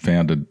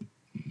founded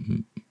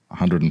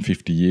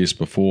 150 years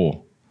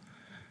before.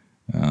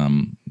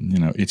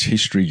 Its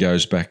history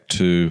goes back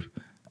to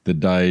the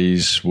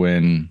days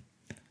when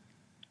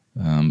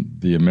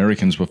the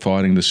Americans were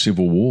fighting the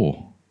Civil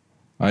War.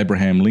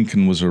 Abraham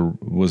Lincoln was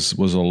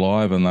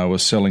alive, and they were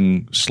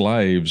selling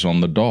slaves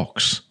on the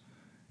docks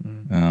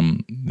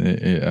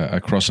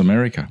across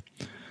America.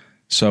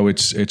 So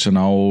it's an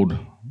old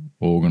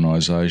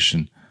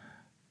organisation.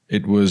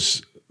 It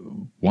was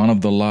one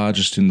of the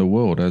largest in the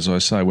world. As I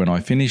say, when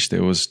I finished,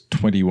 there was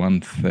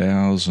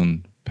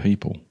 21,000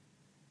 people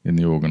in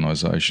the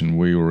organisation.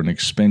 We were an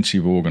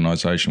expensive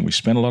organisation. We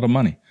spent a lot of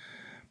money.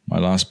 My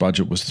last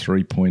budget was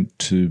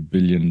 $3.2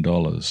 billion.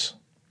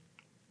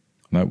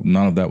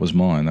 None of that was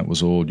mine. That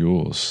was all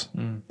yours.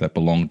 That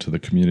belonged to the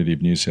community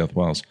of New South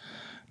Wales.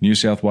 New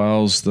South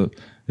Wales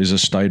is a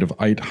state of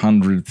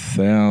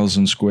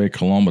 800,000 square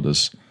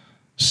kilometres,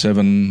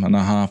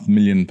 7.5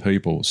 million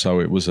people. So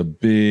it was a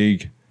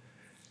big,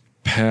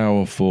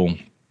 powerful,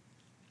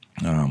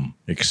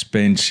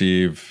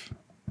 expensive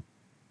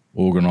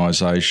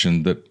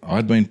organisation that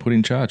I'd been put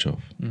in charge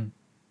of.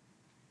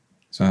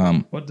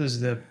 So what does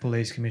the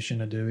police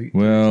commissioner do?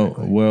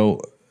 Well,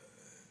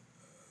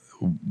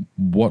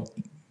 what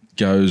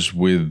goes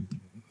with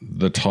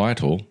the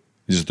title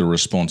is the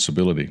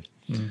responsibility.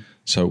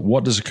 So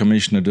what does a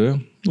commissioner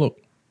do?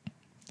 Look,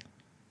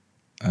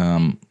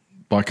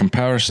 by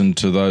comparison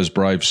to those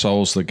brave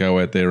souls that go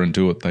out there and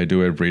do what they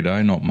do every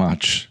day, not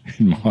much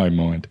in my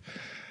mind.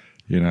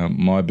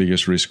 My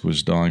biggest risk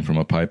was dying from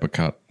a paper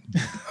cut.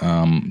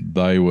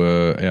 They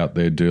were out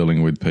there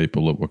dealing with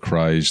people that were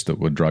crazed, that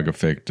were drug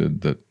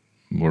affected, that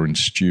were in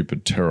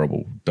stupid,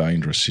 terrible,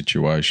 dangerous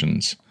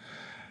situations.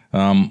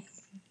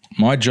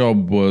 My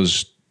job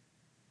was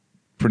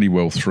pretty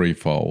well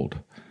threefold.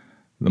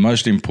 The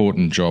most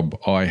important job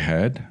I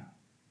had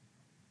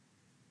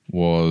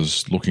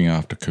was looking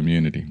after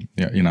community.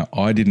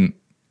 I didn't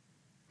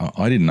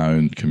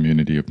own the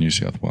community of New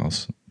South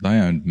Wales. They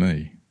owned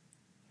me.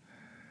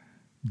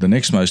 The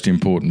next most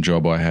important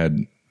job I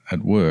had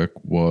at work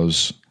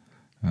was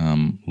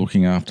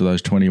looking after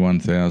those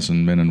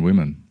 21,000 men and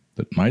women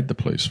that made the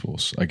police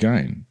force.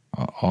 Again,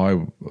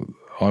 I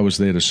was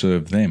there to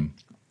serve them.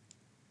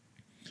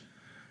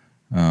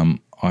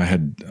 I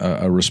had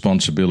a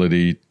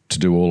responsibility to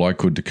do all I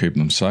could to keep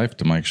them safe,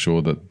 to make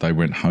sure that they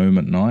went home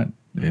at night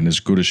in as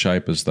good a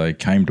shape as they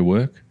came to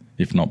work,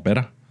 if not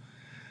better,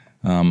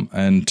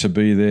 and to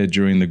be there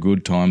during the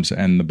good times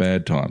and the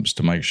bad times,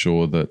 to make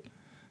sure that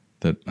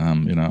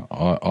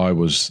I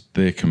was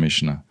their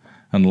commissioner.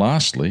 And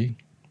lastly,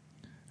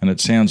 and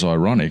it sounds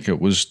ironic, it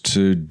was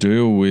to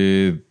deal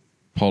with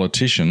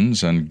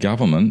politicians and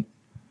government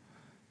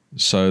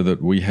so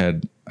that we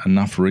had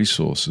enough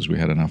resources, we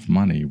had enough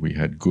money, we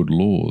had good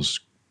laws,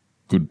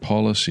 good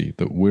policy,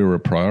 that we were a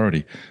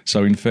priority.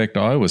 So in fact,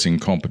 I was in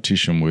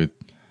competition with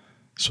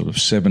sort of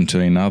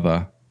 17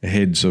 other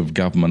heads of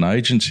government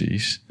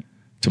agencies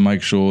to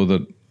make sure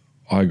that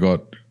I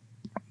got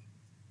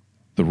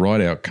the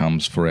right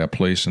outcomes for our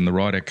police and the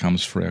right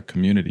outcomes for our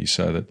community,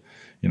 so that,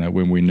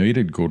 when we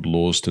needed good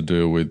laws to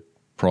deal with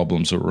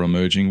problems that were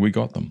emerging, we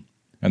got them.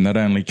 And that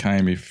only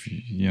came if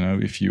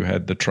you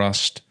had the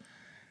trust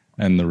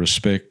and the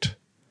respect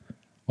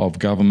of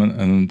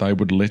government, and they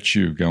would let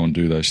you go and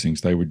do those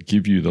things. They would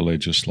give you the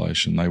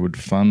legislation. They would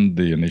fund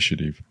the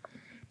initiative.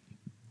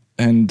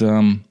 And,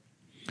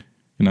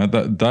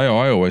 they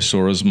I always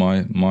saw as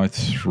my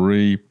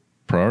three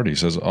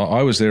priorities. As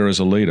I was there as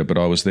a leader, but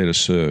I was there to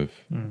serve.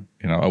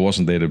 I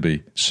wasn't there to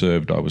be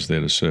served. I was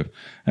there to serve.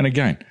 And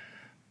again,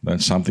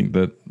 that's something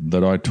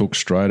that I took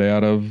straight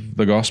out of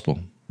the gospel.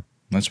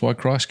 That's why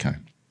Christ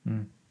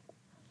came.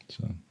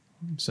 So,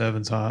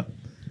 servant's heart.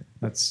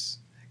 That's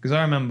because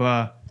I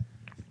remember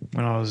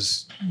when I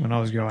was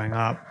growing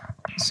up,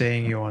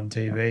 seeing you on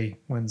TV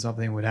when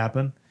something would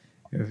happen,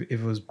 if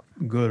it was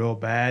good or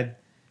bad,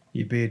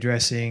 you'd be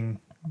addressing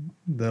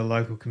the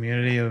local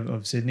community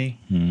of Sydney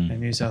and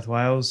New South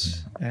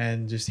Wales,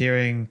 and just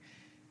hearing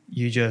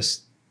you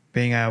just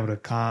being able to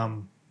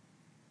calm,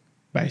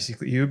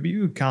 basically, you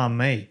would calm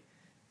me.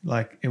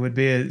 Like, it would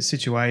be a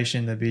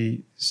situation that'd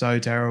be so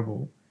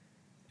terrible,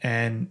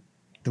 and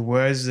the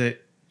words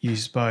that you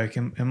spoke,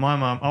 and my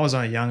mum, I was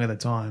only young at the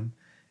time,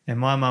 and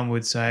my mum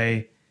would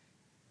say,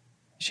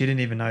 she didn't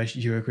even know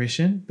you were a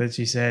Christian, but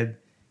she said,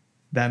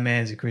 that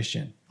man's a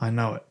Christian. I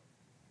know it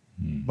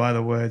by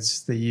the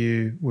words that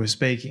you were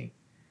speaking.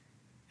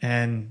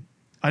 And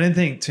I didn't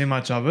think too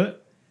much of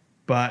it,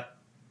 but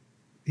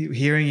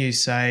hearing you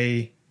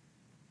say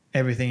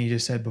everything you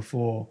just said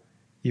before,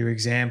 your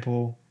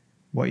example,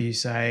 what you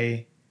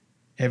say,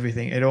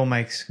 everything, it all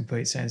makes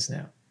complete sense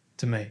now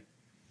to me.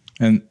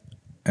 And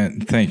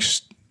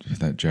thanks for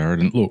that, Jared.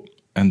 And look,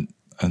 and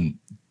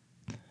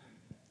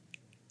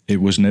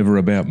it was never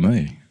about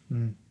me.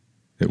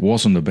 It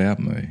wasn't about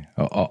me.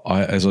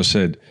 I, as I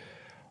said,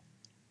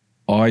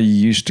 I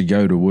used to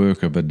go to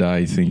work of a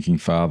day thinking,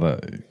 Father,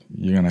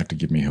 you're going to have to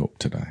give me help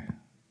today,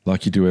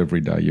 like you do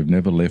every day. You've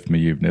never left me.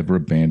 You've never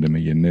abandoned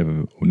me. You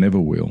never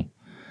will.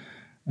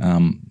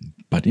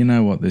 But you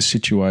know what? There's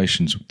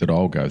situations that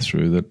I'll go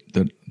through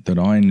that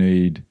I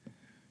need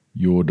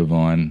your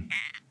divine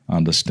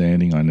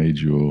understanding. I need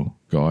your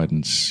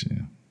guidance.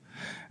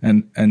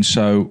 Yeah. And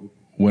so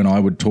when I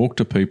would talk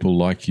to people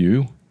like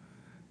you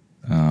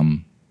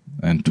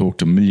and talk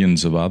to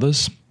millions of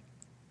others,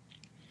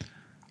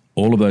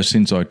 all of those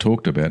things I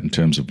talked about in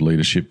terms of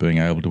leadership, being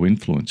able to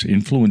influence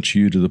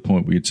you to the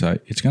point where you'd say,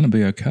 it's going to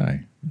be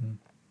okay.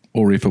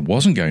 Or if it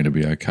wasn't going to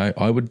be okay,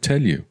 I would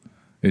tell you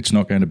it's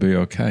not going to be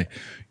okay.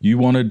 You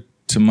wanted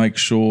to make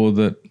sure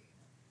that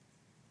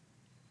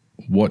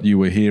what you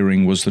were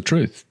hearing was the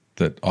truth,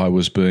 that I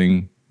was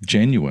being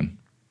genuine,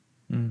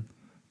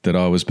 that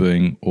I was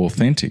being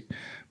authentic.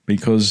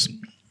 Because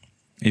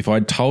if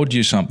I'd told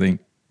you something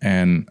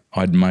and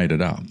I'd made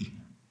it up,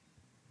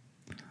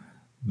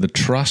 the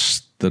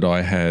trust that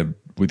I had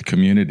with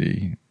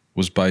community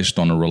was based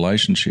on a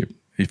relationship.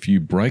 If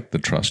you break the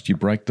trust, you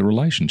break the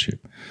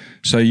relationship.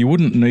 So you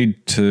wouldn't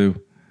need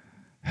to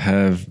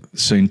have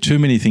seen too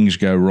many things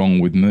go wrong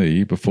with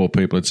me before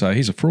people would say,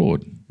 he's a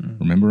fraud.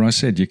 Remember I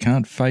said you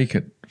can't fake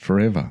it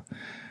forever.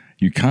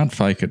 You can't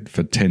fake it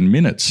for 10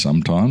 minutes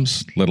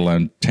sometimes, let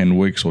alone 10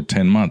 weeks or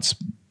 10 months,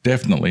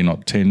 definitely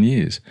not 10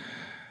 years.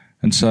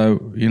 And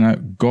so,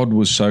 God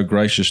was so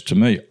gracious to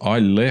me. I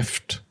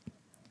left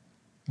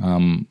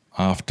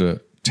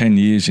after 10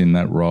 years in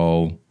that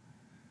role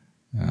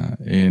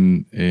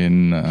in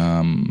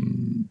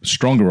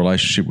stronger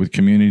relationship with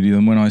community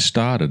than when I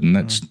started, and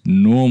that's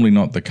normally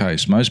not the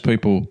case. Most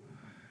people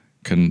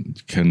can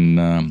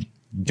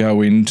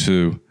go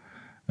into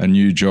a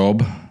new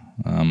job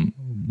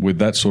with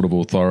that sort of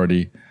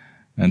authority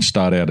and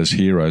start out as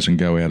heroes and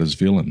go out as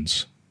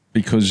villains,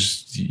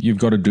 because you've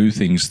got to do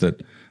things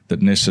that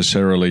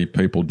necessarily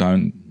people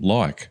don't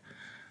like.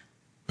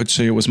 But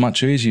see, it was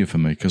much easier for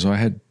me because I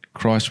had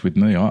Christ with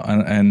me.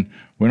 And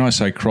when I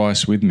say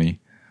Christ with me,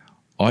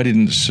 I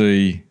didn't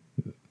see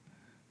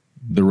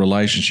the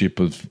relationship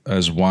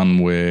as one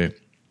where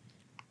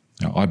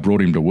I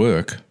brought him to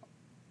work.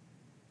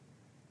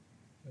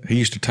 He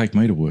used to take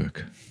me to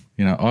work.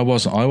 I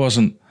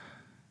wasn't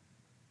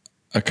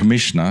a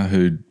commissioner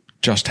who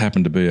just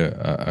happened to be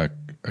a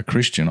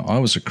Christian. I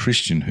was a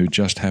Christian who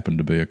just happened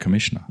to be a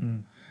commissioner.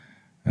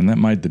 And that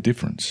made the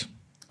difference.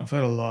 I've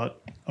heard a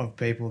lot of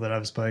people that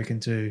I've spoken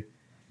to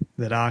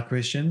that are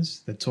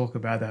Christians that talk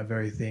about that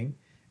very thing.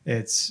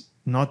 It's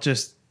not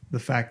just the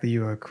fact that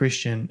you're a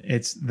Christian,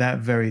 it's that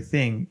very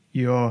thing.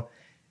 You're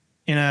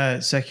in a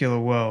secular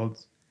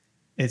world,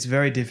 it's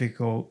very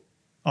difficult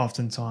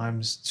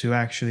oftentimes to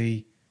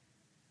actually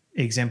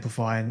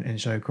exemplify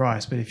and show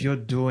Christ. But if you're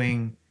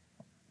doing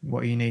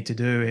what you need to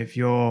do, if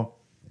you're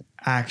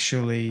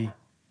actually,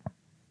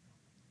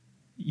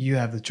 you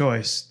have the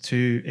choice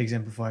to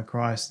exemplify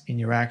Christ in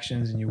your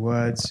actions and your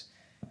words,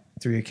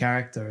 through your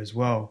character as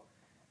well.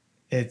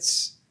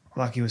 It's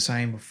like you were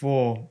saying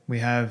before, we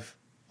have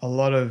a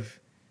lot of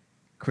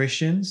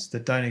Christians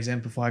that don't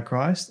exemplify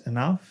Christ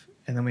enough.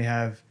 And then we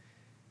have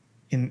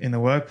in the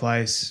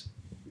workplace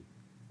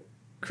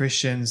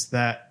Christians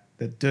that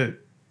do.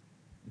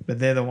 But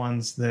they're the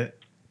ones that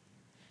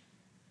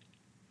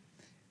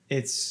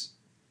it's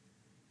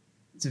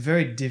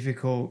very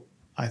difficult,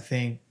 I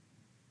think,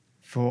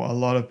 for a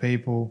lot of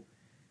people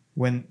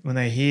when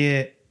they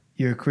hear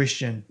you're a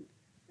Christian,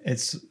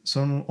 it's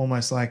sort of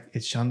almost like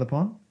it's shunned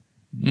upon.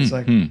 It's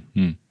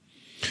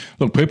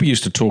Look, people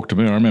used to talk to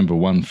me. I remember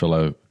one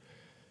fellow,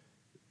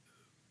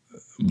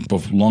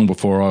 long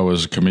before I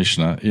was a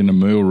commissioner, in a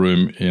meal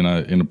room in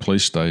a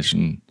police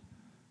station,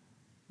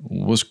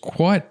 was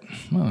quite,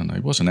 I don't know,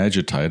 he wasn't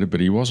agitated, but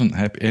he wasn't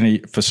happy.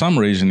 And for some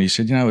reason, he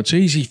said, it's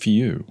easy for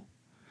you.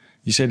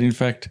 He said, in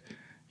fact,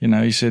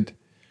 he said,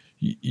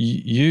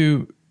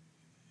 you've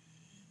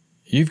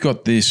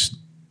got this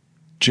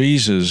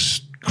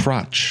Jesus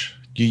crutch.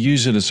 You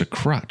use it as a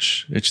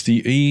crutch. It's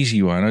the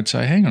easy way. And I'd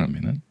say, hang on a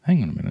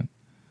minute.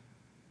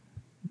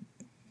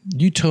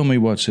 You tell me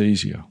what's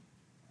easier.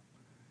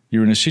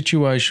 You're in a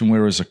situation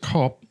where as a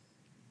cop,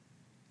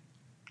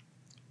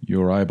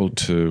 you're able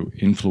to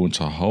influence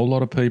a whole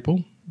lot of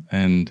people.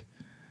 And,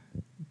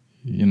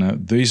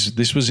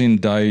 this was in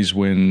days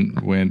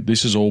when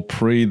this is all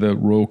pre the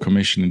Royal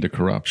Commission into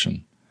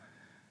Corruption.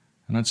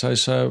 And I'd say,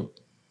 so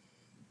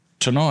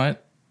tonight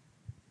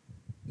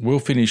we'll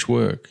finish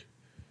work.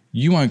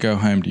 You won't go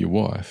home to your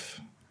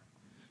wife.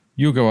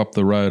 You'll go up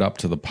the road up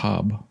to the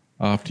pub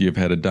after you've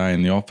had a day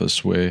in the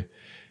office where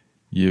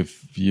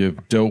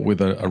you've dealt with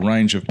a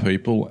range of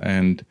people,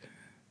 and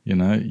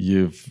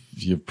you've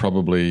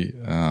probably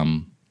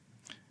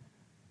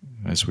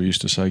as we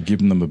used to say,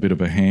 given them a bit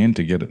of a hand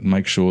to get it,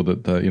 make sure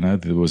that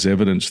there was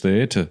evidence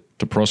there to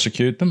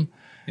prosecute them.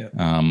 Yep.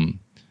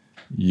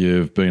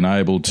 You've been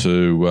able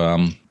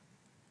to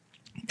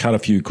cut a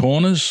few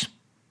corners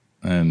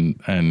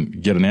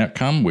and get an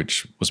outcome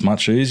which was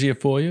much easier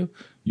for you.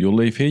 You'll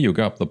leave here, you'll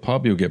go up the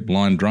pub, you'll get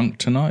blind drunk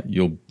tonight,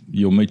 you'll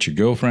meet your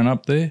girlfriend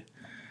up there,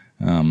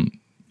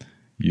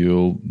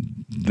 you'll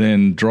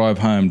then drive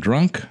home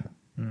drunk,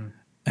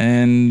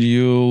 and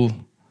you'll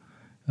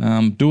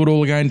do it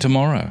all again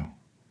tomorrow.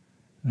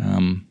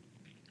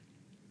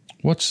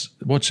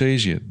 What's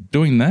easier,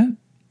 doing that,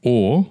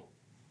 or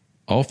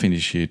I'll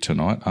finish here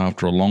tonight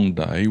after a long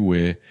day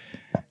where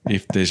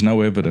if there's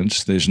no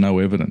evidence, there's no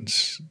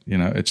evidence.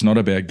 It's not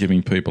about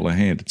giving people a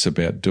hand. It's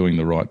about doing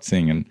the right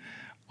thing. And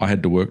I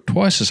had to work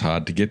twice as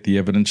hard to get the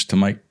evidence to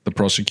make the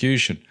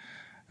prosecution.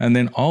 And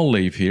then I'll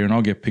leave here and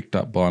I'll get picked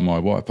up by my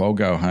wife. I'll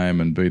go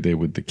home and be there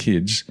with the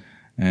kids,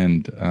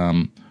 and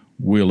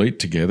we'll eat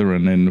together,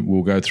 and then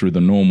we'll go through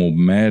the normal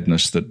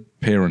madness that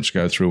parents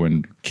go through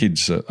when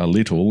kids are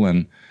little,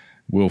 and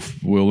we'll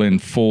then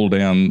fall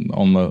down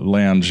on the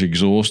lounge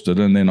exhausted,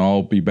 and then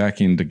I'll be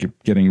back into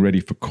getting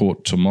ready for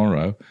court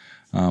tomorrow.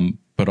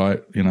 But I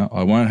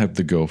won't have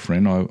the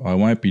girlfriend. I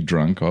won't be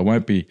drunk. I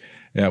won't be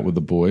out with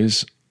the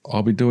boys.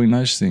 I'll be doing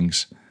those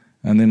things.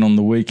 And then on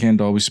the weekend,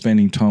 I'll be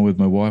spending time with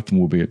my wife, and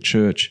we'll be at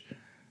church.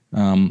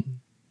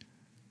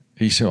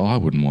 He said, I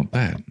wouldn't want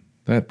that.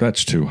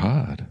 That's too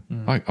hard.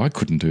 I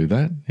couldn't do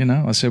that.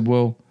 I said,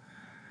 well,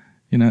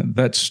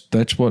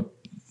 that's what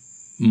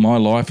my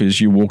life is.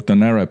 You walk the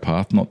narrow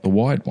path, not the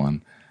wide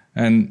one.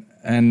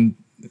 And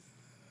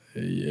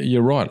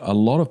you're right. A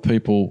lot of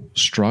people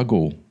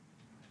struggle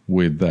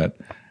with that.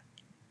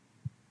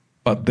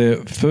 But their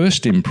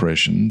first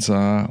impressions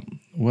are,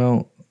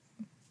 well,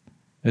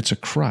 it's a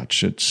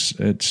crutch. It's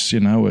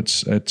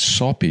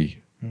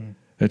soppy.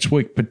 It's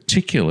weak,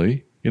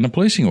 particularly in a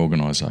policing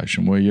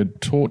organisation where you're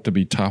taught to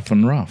be tough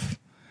and rough.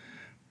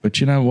 But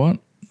you know what?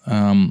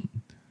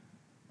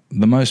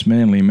 The most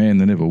manly man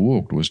that ever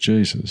walked was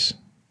Jesus.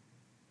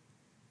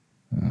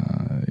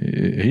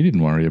 He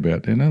didn't worry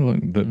about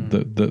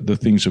the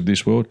things of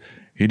this world.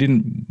 He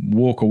didn't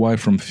walk away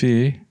from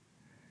fear.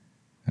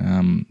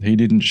 He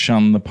didn't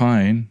shun the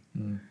pain.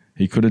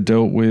 He could have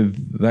dealt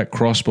with that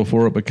cross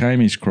before it became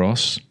his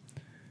cross,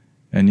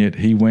 and yet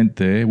he went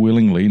there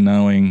willingly,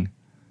 knowing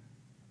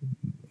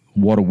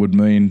what it would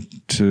mean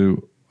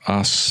to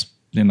us,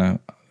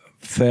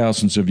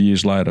 thousands of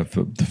years later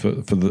for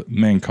the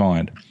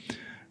mankind.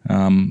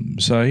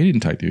 So he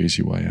didn't take the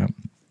easy way out.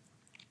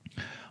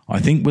 I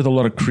think with a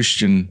lot of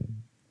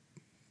Christian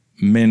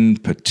men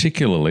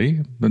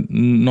particularly, but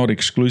not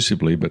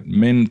exclusively, but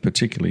men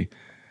particularly,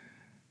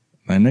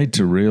 they need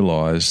to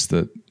realise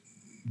that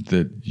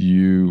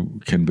you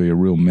can be a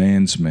real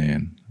man's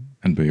man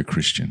and be a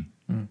Christian.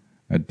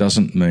 It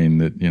doesn't mean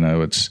that,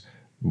 it's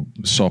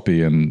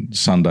soppy and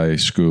Sunday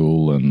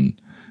school and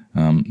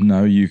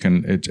no, you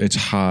can. It's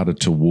harder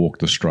to walk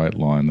the straight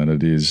line than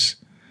it is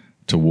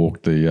to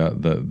walk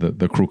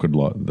the crooked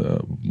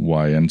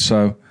way. And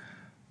so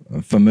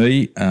for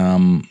me,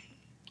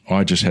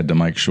 I just had to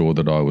make sure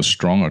that I was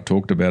strong. I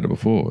talked about it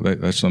before.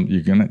 That's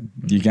you're going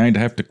to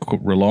have to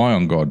rely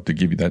on God to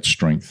give you that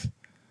strength,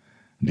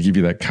 to give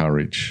you that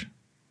courage,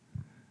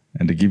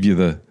 and to give you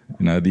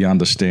the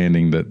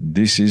understanding that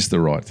this is the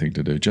right thing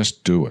to do.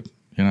 Just do it.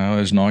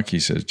 As Nike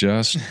says,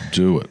 just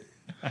do it.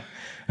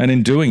 And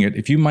in doing it,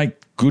 if you make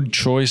good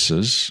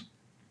choices,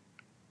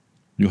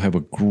 you'll have a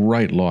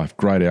great life,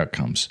 great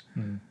outcomes.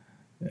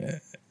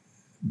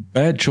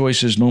 Bad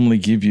choices normally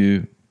give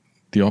you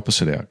the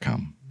opposite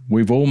outcome.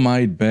 We've all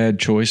made bad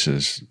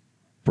choices.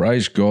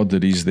 Praise God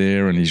that He's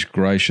there and He's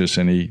gracious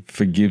and He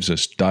forgives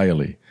us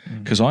daily.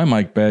 Because I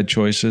make bad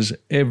choices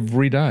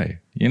every day.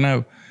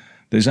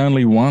 There's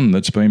only one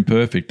that's been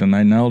perfect, and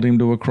they nailed Him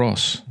to a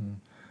cross.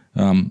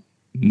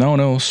 No one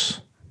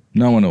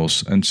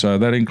else. And so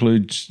that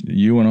includes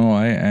you and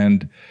I,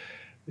 and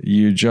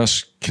you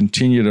just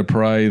continue to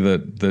pray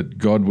that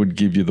God would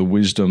give you the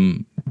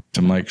wisdom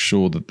to make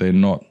sure that they're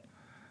not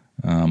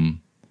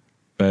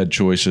bad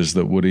choices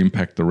that would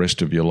impact the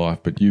rest of your life,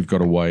 but you've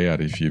got a way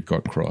out if you've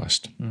got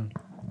Christ.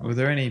 Were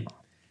there any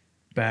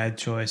bad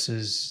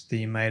choices that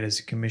you made as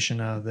a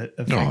commissioner that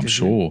affected I'm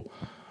sure.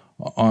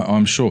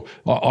 I'm sure.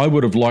 I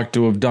would have liked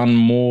to have done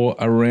more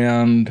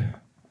around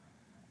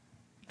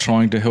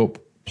trying to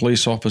help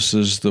police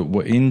officers that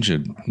were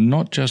injured,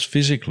 not just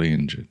physically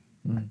injured,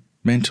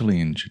 mentally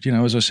injured.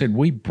 As I said,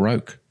 we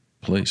broke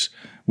police.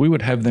 We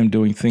would have them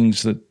doing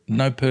things that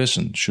no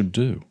person should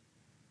do.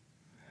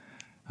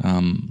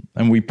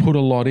 And we put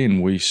a lot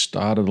in. We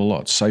started a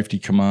lot. Safety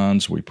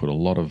commands, we put a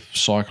lot of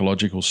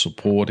psychological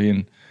support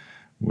in.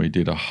 We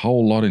did a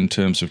whole lot in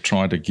terms of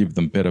trying to give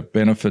them better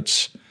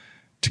benefits,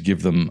 to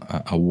give them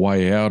a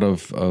way out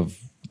of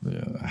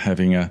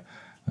having a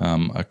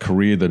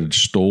career that had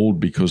stalled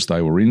because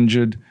they were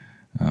injured,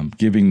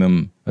 giving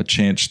them a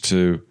chance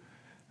to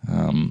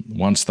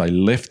Once they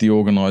left the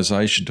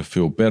organisation to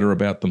feel better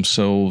about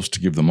themselves, to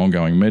give them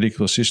ongoing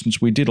medical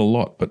assistance, we did a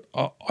lot, but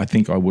I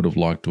think I would have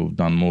liked to have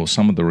done more.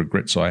 Some of the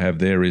regrets I have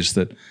there is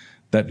that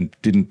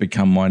didn't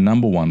become my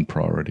number one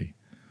priority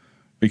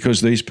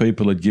because these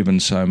people had given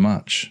so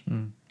much.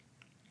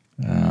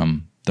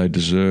 They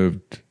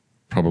deserved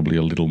probably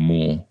a little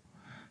more.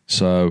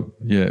 So,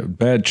 yeah,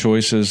 bad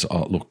choices.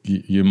 Oh, look,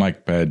 you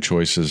make bad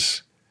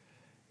choices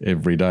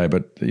every day.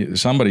 But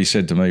somebody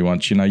said to me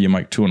once, you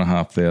make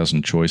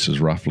 2,500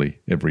 choices roughly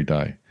every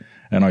day.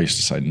 And I used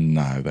to say,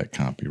 no, that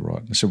can't be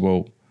right. I said,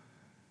 well,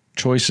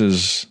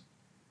 choices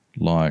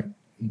like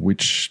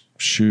which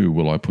shoe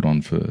will I put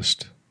on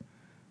first?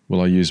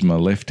 Will I use my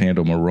left hand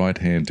or my right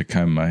hand to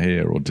comb my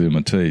hair or do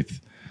my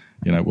teeth?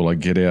 Will I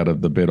get out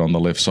of the bed on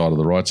the left side or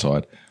the right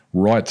side?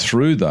 Right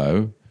through,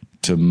 though,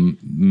 to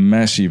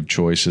massive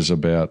choices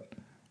about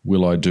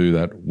will I do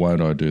that,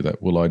 won't I do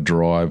that? Will I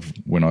drive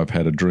when I've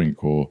had a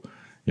drink or,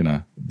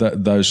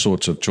 those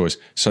sorts of choices.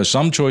 So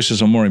some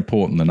choices are more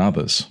important than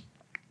others.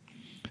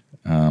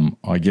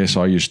 I guess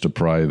I used to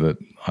pray that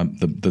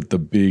the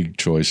big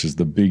choices,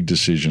 the big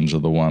decisions are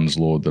the ones,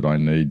 Lord, that I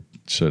need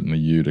certainly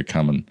you to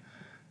come and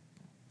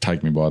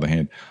take me by the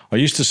hand. I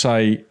used to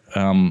say,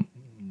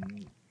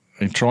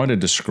 in trying to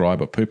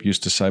describe it, people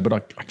used to say, but I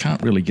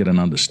can't really get an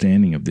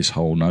understanding of this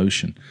whole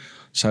notion.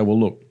 Say, well,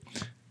 look,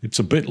 it's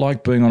a bit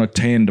like being on a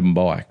tandem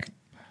bike.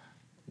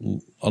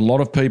 A lot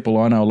of people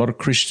I know, a lot of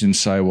Christians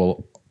say,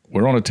 well,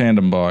 we're on a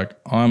tandem bike.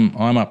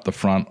 I'm up the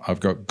front.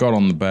 I've got God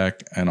on the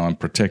back, and I'm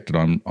protected.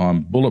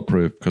 I'm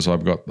bulletproof because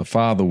I've got the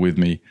Father with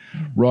me,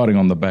 riding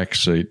on the back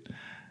seat.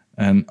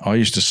 And I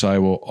used to say,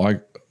 well,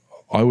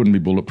 I wouldn't be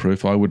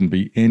bulletproof. I wouldn't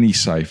be any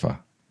safer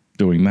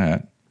doing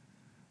that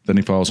than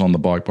if I was on the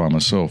bike by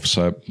myself.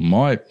 So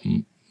my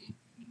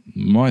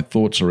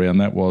thoughts around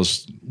that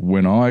was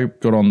when I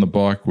got on the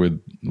bike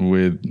with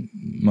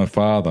my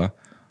father,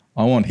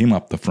 I want him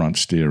up the front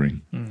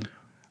steering.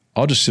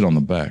 I'll just sit on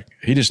the back.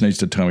 He just needs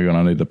to tell me when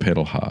I need to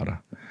pedal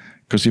harder.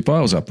 Because if I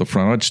was up the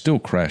front, I'd still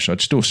crash.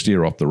 I'd still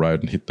steer off the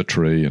road and hit the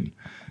tree. And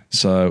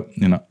so,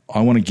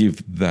 I want to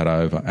give that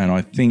over. And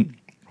I think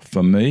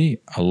for me,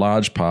 a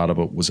large part of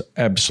it was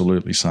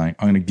absolutely saying,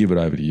 I'm going to give it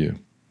over to you.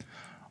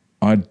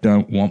 I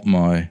don't want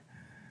my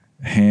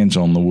hands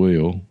on the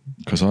wheel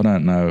because I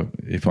don't know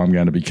if I'm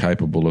going to be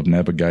capable of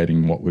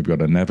navigating what we've got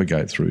to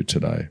navigate through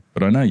today.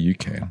 But I know you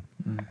can.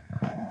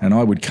 And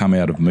I would come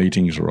out of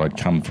meetings or I'd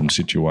come from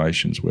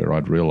situations where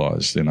I'd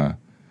realise,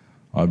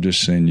 I've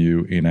just seen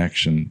you in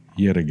action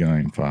yet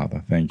again,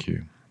 Father. Thank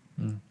you.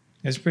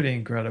 It's pretty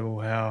incredible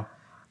how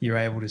you're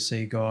able to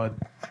see God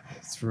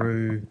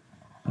through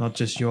not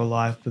just your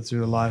life, but through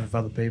the life of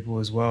other people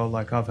as well.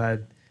 Like I've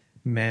had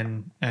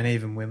men and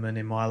even women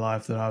in my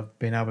life that I've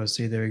been able to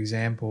see their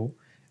example,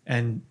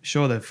 and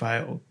sure, they've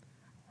failed,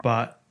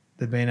 but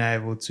they've been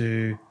able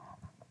to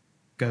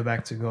go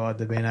back to God.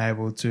 They've been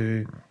able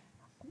to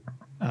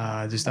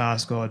just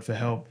ask God for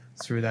help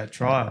through that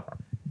trial.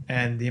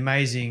 And the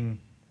amazing,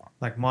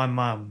 like my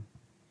mum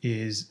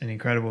is an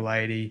incredible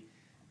lady.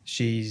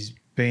 She's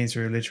been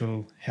through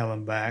literal hell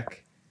and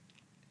back,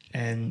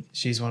 and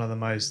she's one of the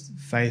most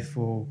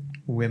faithful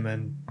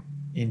women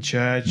in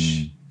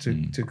church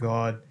to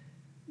God.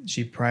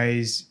 She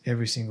prays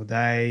every single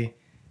day.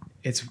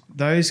 It's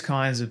those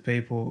kinds of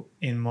people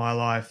in my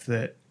life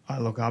that I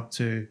look up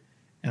to,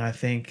 and I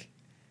think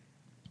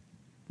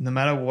no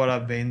matter what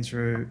I've been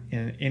through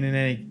in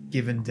any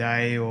given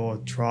day or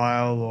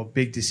trial or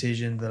big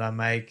decision that I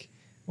make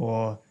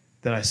or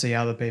that I see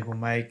other people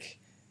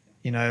make,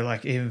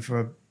 like even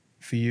for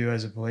you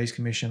as a police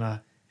commissioner,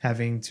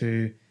 having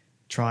to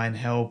try and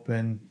help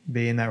and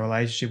be in that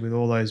relationship with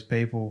all those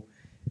people.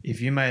 If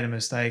you made a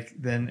mistake,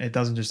 then it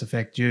doesn't just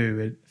affect you,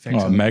 it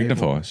affects other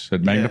magnifies. people.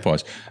 It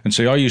magnifies. And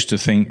see, I used to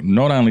think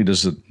not only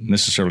does it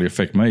necessarily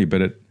affect me,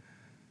 but it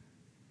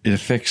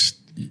affects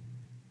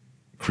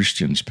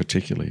Christians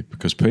particularly,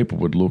 because people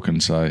would look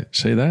and say,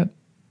 see that?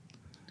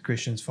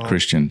 Christians' fault.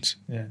 Christians.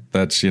 Yeah.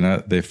 That's,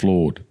 they're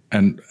flawed.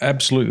 And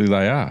absolutely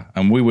they are.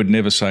 And we would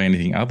never say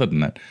anything other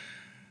than that.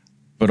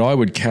 But I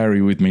would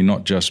carry with me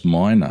not just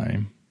my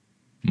name,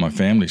 my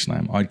family's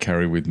name, I'd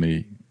carry with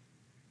me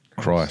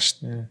Christ.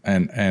 Yeah.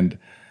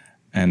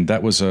 And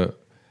that was a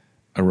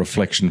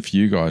reflection for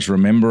you guys.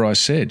 Remember I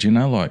said,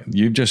 like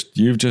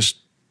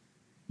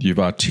you've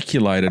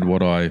articulated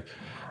what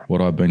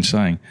I've been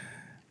saying.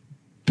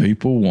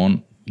 People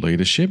want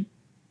leadership.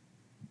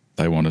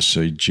 They want to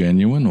see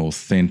genuine,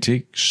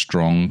 authentic,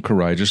 strong,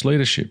 courageous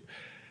leadership.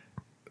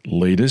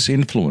 Leaders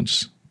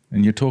influence.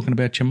 And you're talking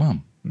about your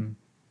mum.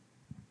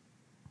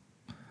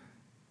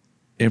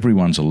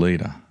 Everyone's a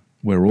leader.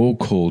 We're all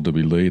called to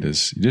be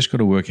leaders. You just got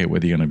to work out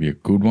whether you're going to be a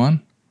good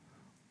one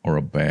or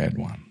a bad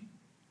one.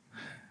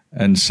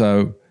 And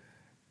so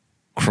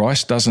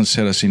Christ doesn't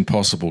set us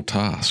impossible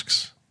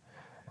tasks.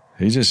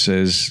 He just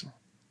says,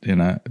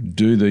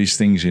 do these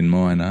things in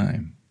my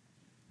name.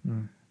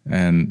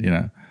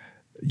 And,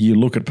 you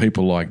look at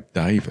people like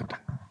David.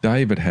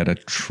 David had a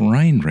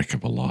train wreck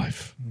of a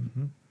life,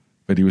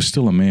 but he was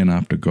still a man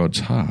after God's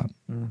heart.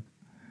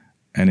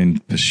 And in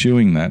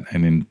pursuing that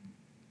and in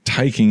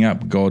taking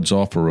up God's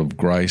offer of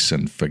grace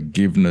and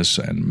forgiveness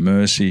and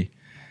mercy,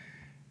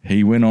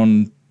 he went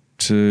on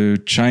to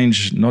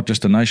change not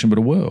just a nation but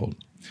a world.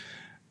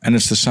 And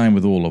it's the same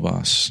with all of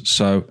us.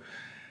 So,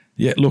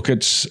 yeah, look,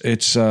 it's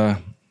a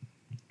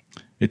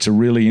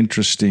really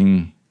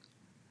interesting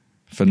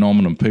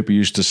phenomenon. People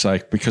used to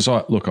say, because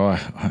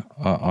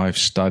I've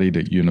studied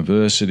at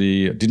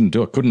university.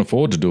 I couldn't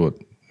afford to do it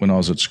when I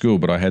was at school,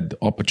 but I had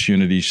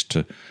opportunities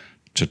to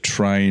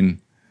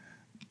train,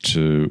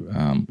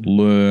 to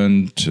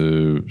learn,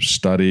 to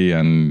study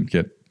and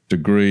get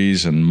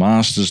degrees and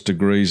master's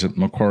degrees at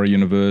Macquarie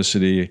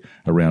University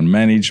around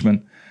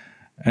management.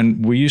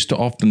 And we used to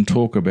often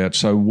talk about,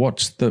 so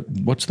what's the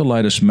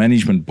latest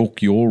management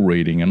book you're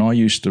reading? And I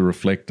used to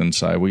reflect and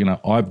say, well,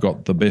 I've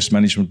got the best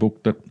management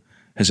book that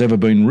has ever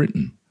been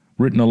written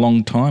a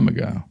long time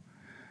ago.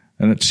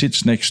 And it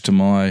sits next to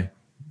my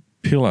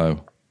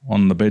pillow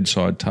on the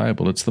bedside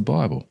table. It's the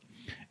Bible.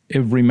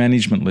 Every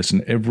management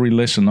lesson, every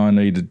lesson I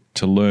needed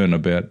to learn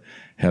about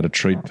how to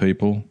treat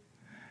people,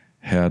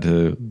 how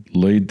to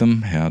lead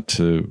them, how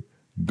to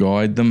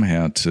guide them,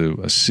 how to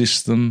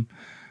assist them,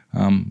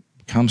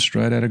 comes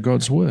straight out of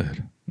God's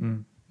Word.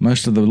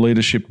 Most of the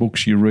leadership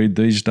books you read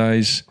these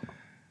days,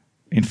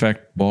 in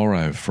fact,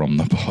 borrow from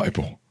the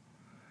Bible.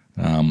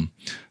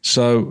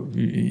 So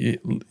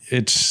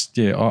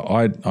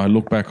I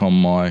look back on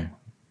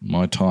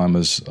my time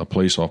as a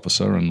police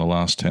officer and the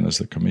last 10 as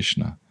the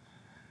commissioner,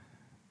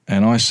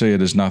 and I see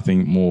it as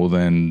nothing more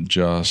than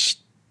just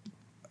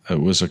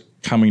it was a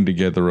coming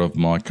together of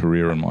my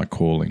career and my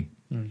calling.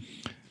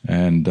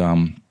 And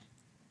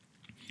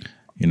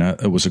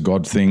it was a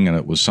God thing, and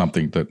it was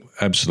something that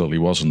absolutely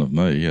wasn't of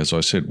me. As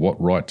I said, what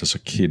right does a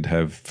kid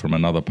have from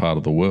another part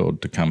of the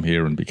world to come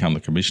here and become the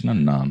commissioner?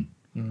 None.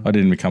 I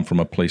didn't even come from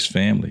a police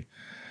family.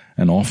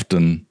 And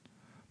often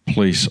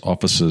police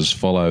officers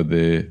follow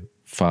their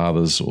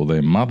fathers or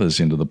their mothers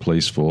into the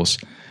police force,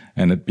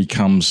 and it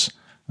becomes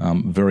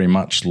very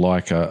much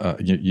like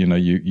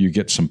you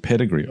get some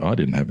pedigree. I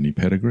didn't have any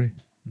pedigree.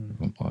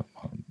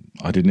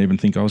 I didn't even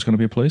think I was going to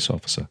be a police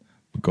officer,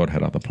 but God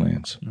had other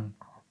plans.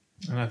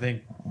 And I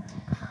think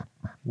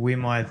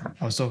I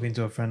was talking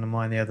to a friend of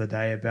mine the other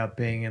day about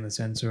being in the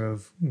center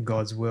of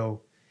God's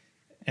will.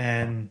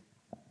 And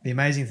the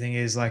amazing thing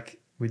is, like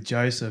with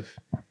Joseph,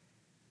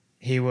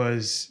 he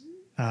was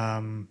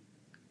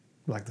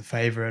like the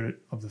favorite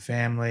of the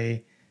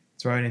family,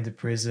 thrown into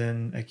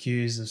prison,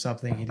 accused of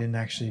something he didn't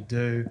actually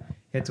do.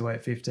 He had to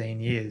wait 15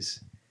 years.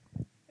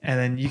 And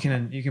then you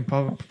can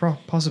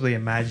possibly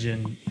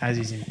imagine, as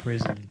he's in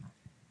prison,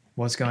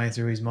 what's going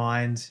through his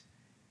mind.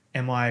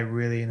 Am I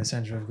really in the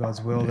center of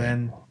God's will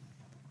then?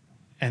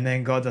 And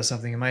then God does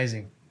something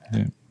amazing.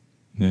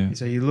 Yeah.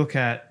 So you look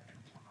at,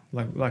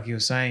 like you were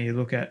saying, you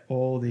look at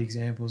all the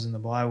examples in the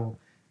Bible.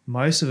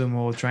 Most of them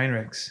were all train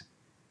wrecks.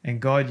 And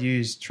God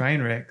used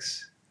train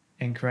wrecks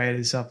and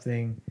created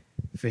something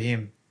for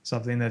him,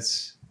 something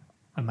that's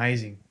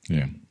amazing.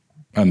 Yeah.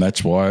 And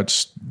that's why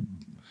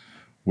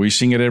we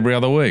sing it every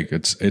other week.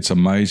 It's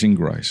amazing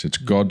grace. It's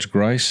God's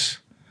grace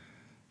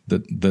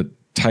that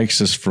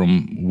takes us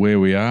from where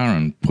we are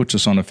and puts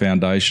us on a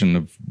foundation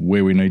of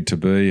where we need to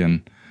be,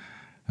 and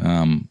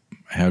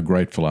how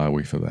grateful are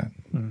we for that?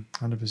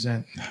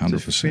 100%.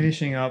 100%. So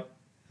finishing up,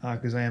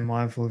 because I am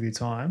mindful of your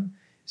time,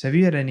 so have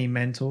you had any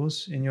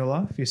mentors in your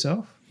life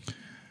yourself?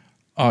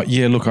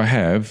 Yeah, look, I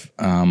have.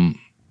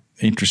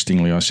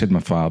 Interestingly, I said my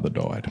father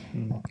died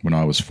when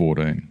I was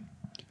 14.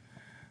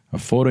 A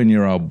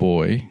 14-year-old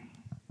boy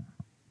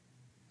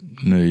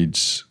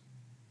needs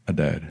a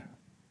dad.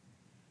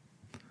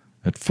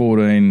 At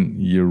 14,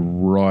 you're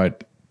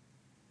right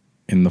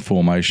in the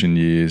formation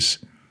years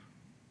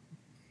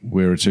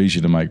where it's easy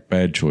to make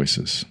bad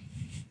choices.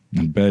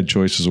 And bad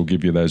choices will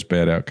give you those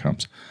bad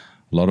outcomes.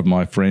 A lot of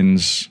my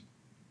friends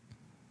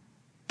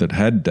that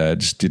had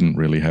dads didn't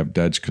really have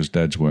dads because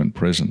dads weren't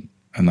present,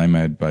 and they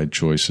made bad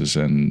choices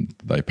and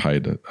they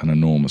paid an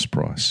enormous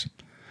price.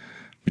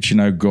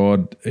 But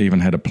God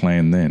even had a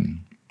plan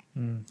then.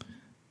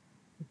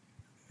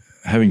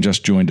 Having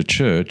just joined a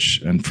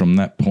church, and from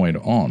that point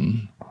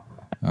on,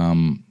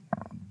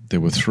 there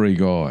were 3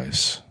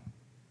 guys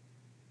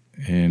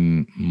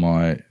in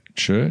my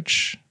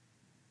church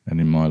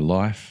and in my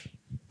life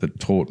that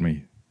taught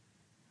me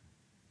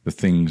the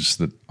things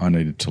that I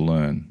needed to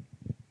learn.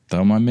 They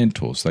were my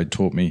mentors. They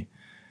taught me,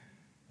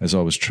 as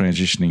I was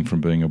transitioning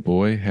from being a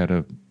boy, how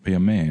to be a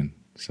man.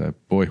 So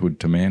boyhood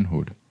to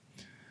manhood.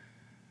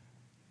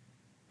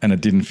 And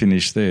it didn't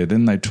finish there.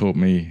 Then they taught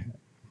me,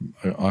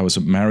 I was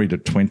married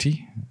at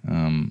 20.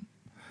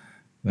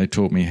 They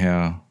taught me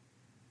how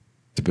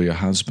to be a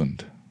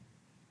husband.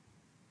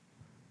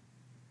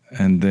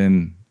 And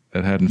then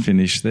it hadn't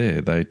finished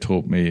there. They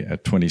taught me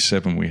at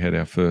 27, we had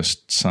our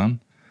first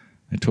son.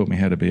 They taught me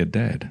how to be a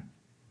dad.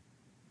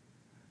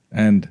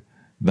 And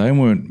they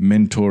weren't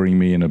mentoring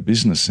me in a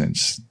business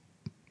sense,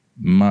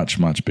 much,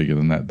 much bigger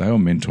than that. They were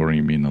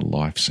mentoring me in a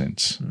life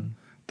sense.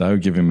 They were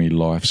giving me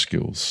life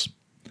skills.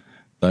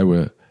 They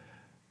were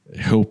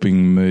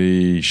helping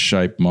me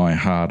shape my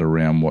heart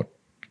around what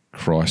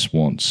Christ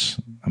wants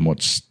and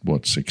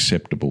what's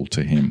acceptable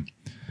to him.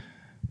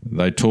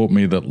 They taught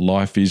me that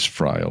life is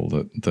frail,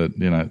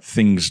 that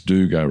things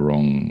do go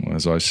wrong.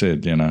 As I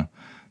said,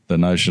 the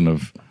notion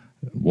of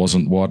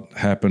wasn't what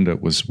happened,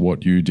 it was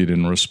what you did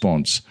in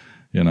response.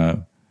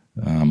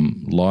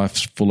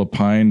 Life's full of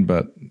pain,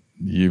 but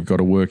you've got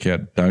to work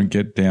out, don't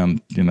get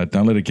down,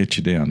 don't let it get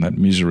you down, that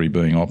misery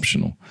being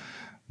optional.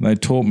 They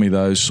taught me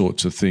those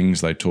sorts of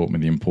things. They taught me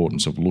the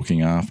importance of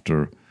looking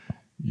after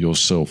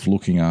yourself,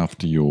 looking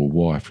after your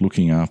wife,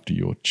 looking after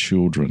your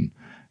children,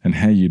 and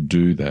how you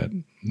do that,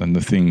 and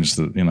the things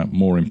that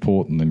more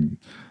important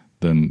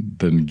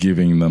than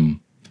giving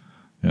them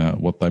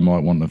what they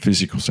might want in a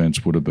physical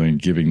sense would have been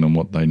giving them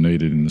what they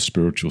needed in the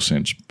spiritual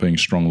sense, being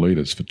strong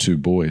leaders for 2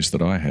 boys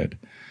that I had.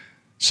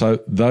 So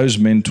those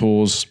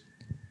mentors,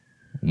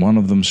 one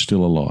of them's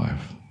still alive,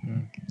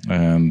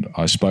 and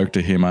I spoke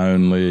to him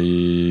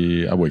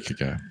only a week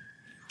ago,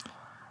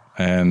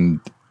 and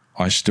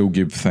I still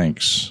give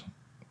thanks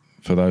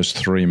for those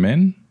 3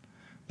 men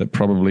that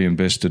probably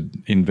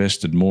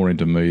invested more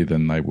into me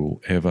than they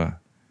will ever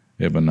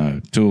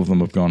know. 2 of them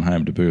have gone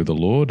home to be with the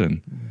Lord,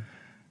 and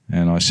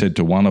I said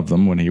to one of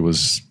them when he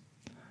was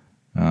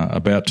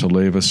about to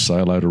leave us, say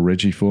hello to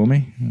Reggie for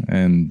me.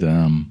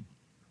 And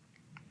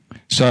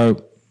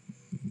so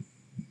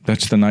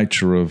that's the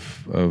nature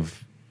of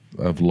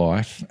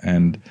life.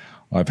 And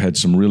I've had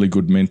some really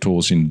good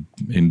mentors in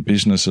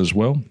business as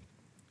well.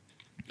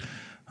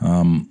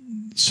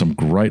 Some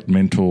great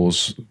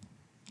mentors,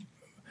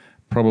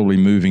 probably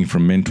moving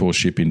from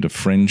mentorship into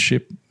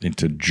friendship,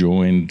 into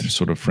joined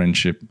sort of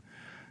friendship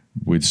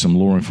with some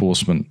law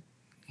enforcement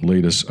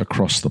leaders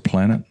across the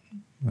planet.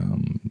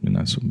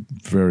 Some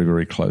very,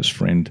 very close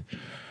friend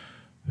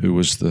who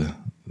was the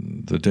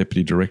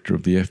deputy director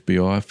of the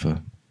FBI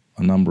for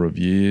a number of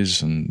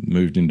years and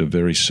moved into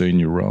very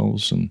senior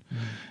roles, and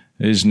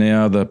is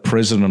now the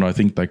president, I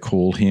think they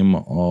call him,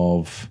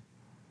 of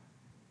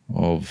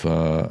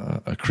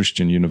a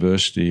Christian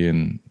university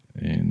in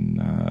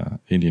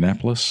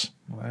Indianapolis.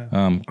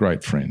 Wow.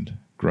 Great friend,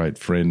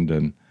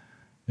 and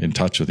in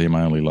touch with him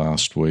only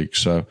last week.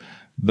 So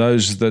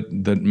those that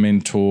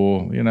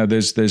mentor,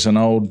 there's an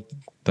old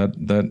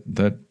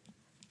that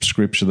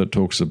scripture that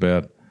talks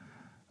about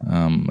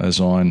as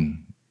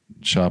iron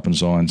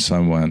sharpens iron,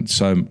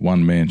 so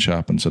one man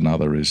sharpens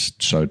another is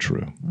so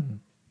true.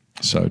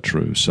 So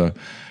true. So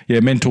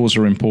mentors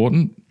are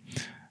important.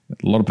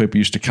 A lot of people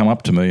used to come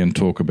up to me and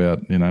talk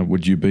about,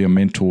 would you be a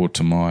mentor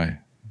to my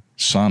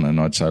son? And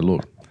I'd say,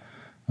 look,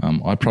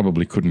 I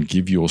probably couldn't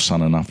give your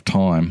son enough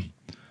time,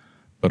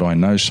 but I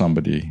know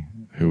somebody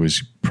who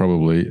is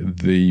probably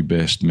the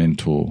best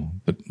mentor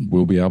that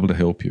will be able to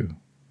help you,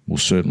 will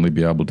certainly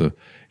be able to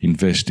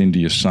invest into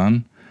your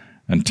son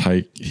and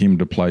take him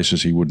to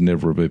places he would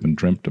never have even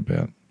dreamt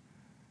about.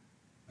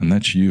 And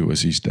that's you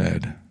as his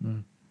dad,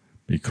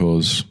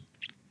 because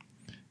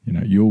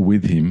you're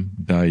with him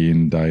day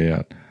in, day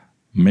out.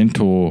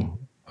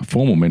 A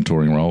formal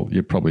mentoring role,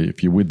 you're probably,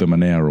 if you're with them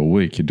an hour a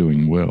week, you're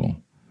doing well.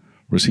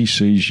 Whereas he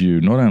sees you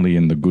not only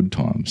in the good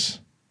times,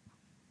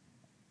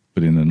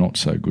 but in the not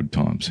so good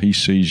times. He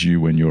sees you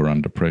when you're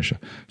under pressure.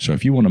 So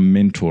if you want to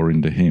mentor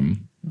into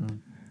him,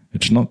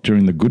 it's not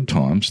during the good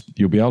times.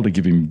 You'll be able to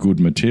give him good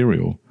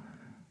material,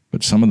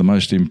 but some of the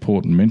most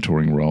important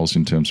mentoring roles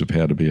in terms of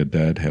how to be a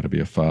dad, how to be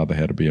a father,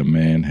 how to be a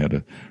man, how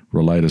to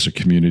relate as a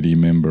community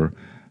member,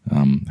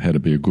 how to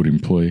be a good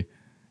employee,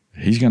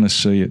 he's going to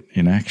see it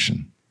in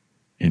action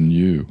in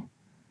you.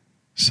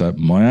 So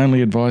my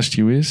only advice to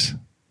you is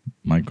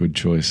make good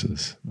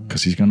choices,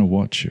 because he's going to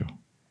watch you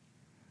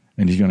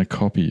and he's going to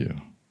copy you and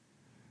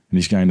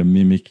he's going to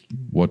mimic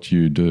what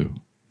you do.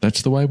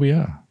 That's the way we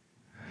are.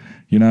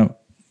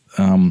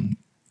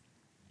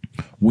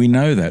 We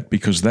know that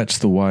because that's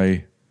the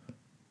way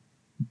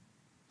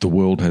the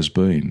world has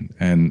been,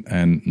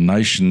 and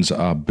nations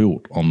are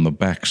built on the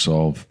backs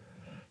of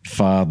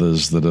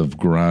fathers that have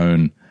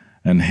grown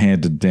and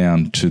handed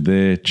down to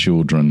their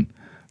children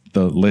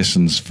the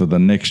lessons for the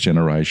next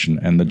generation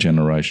and the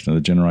generation of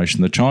the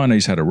generation. The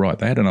Chinese had it right.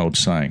 They had an old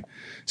saying.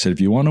 Said, if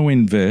you want to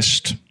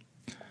invest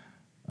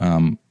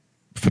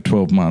for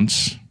 12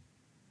 months,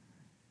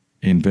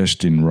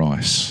 invest in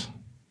rice.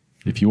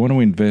 If you want to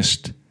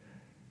invest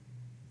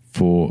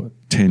for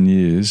 10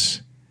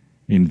 years,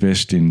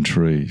 invest in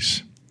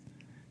trees.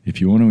 If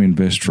you want to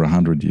invest for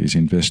 100 years,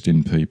 invest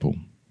in people.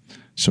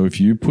 So if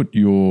you put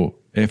your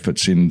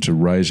efforts into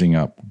raising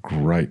up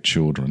great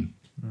children,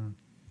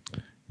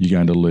 you're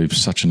going to leave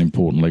such an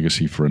important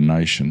legacy for a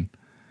nation,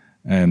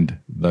 and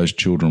those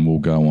children will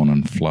go on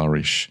and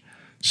flourish.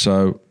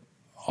 So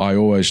I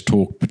always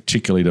talk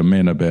particularly to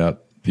men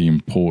about the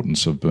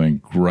importance of being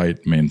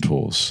great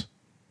mentors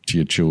to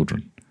your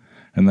children.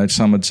 And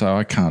some would say,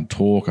 I can't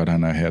talk, I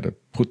don't know how to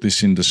put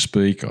this into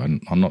speak,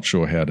 I'm not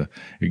sure how to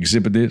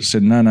exhibit it. I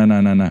said,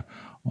 no.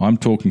 I'm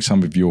talking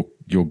some of your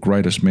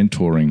greatest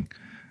mentoring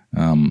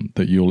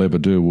that you'll ever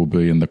do will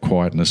be in the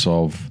quietness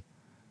of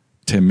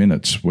 10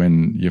 minutes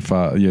when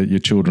your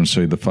children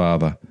see the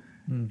father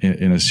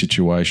in a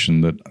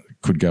situation that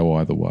could go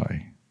either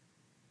way.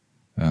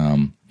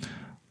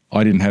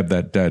 I didn't have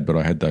that dad, but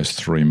I had those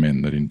three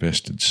men that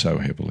invested so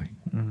heavily.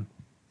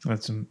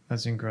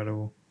 That's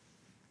incredible.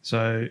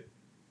 So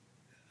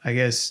I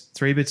guess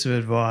 3 bits of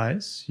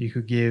advice you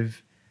could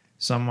give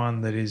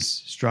someone that is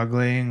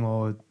struggling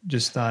or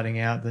just starting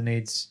out that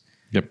needs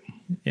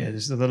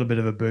just a little bit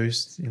of a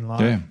boost in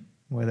life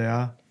where they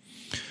are.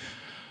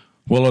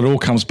 Well, it all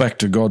comes back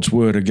to God's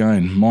word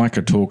again.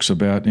 Micah talks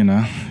about,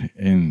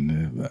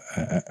 and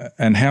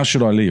how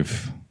should I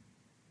live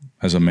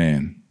as a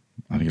man?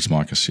 I think it's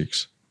Micah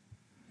 6.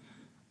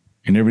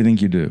 In everything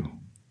you do,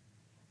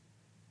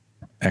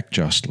 act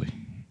justly.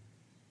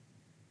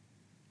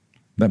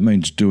 That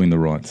means doing the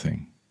right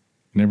thing.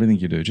 In everything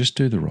you do, just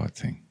do the right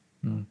thing.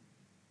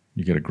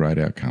 You get a great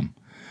outcome.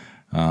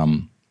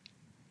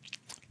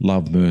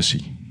 Love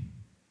mercy.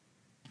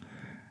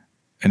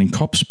 And in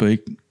cop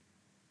speak,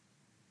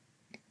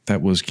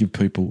 that was give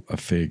people a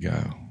fair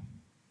go.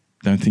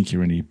 Don't think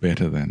you're any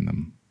better than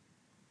them.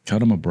 Cut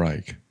them a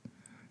break.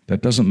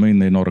 That doesn't mean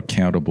they're not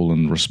accountable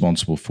and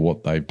responsible for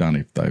what they've done.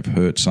 If they've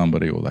hurt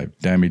somebody or they've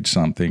damaged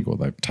something or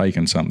they've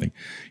taken something,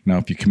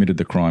 if you committed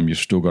the crime, you've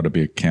still got to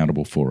be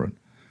accountable for it.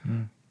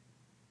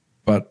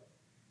 But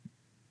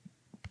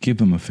give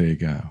them a fair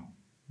go.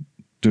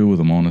 Deal with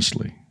them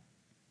honestly.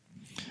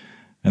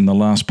 And the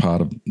last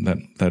part of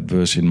that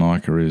verse in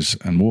Micah is,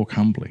 and walk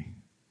humbly.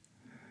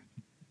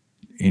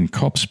 In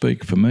cop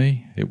speak, for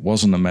me, it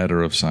wasn't a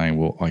matter of saying,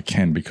 well, I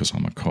can because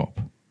I'm a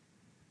cop.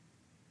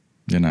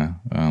 Get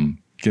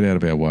out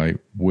of our way.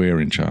 We're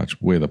in charge.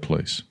 We're the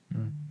police.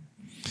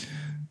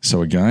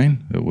 So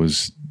again, it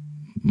was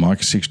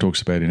Micah 6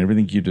 talks about in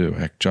everything you do,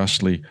 act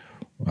justly,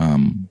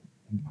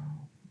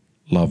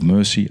 love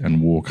mercy,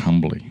 and walk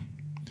humbly.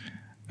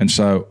 And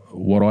so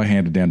what I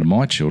handed down to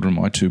my children,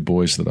 my 2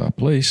 boys that are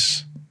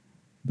police,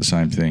 the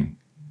same thing.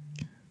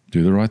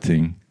 Do the right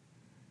thing.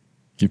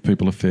 Give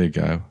people a fair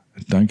go.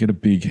 Don't get a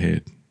big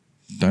head.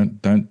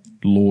 Don't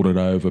lord it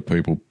over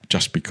people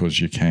just because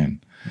you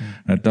can.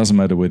 And it doesn't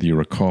matter whether you're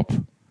a cop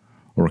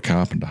or a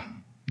carpenter.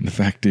 And the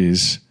fact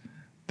is,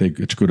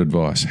 it's good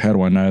advice. How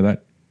do I know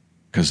that?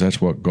 Because that's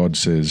what God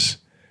says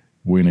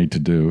we need to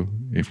do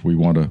if we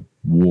want to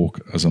walk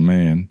as a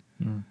man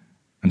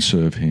and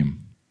serve him.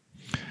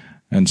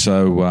 And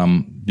so,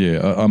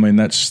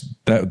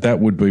 that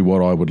would be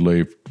what I would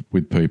leave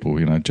with people.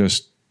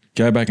 Just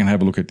go back and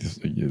have a look at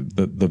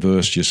the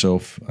verse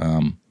yourself.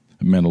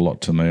 It meant a lot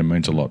to me. It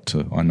means a lot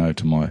to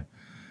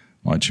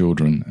my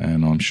children,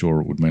 and I'm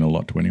sure it would mean a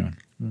lot to anyone.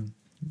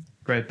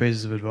 Great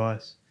pieces of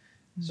advice.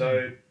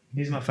 So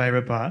here's my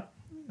favourite part.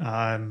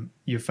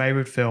 Your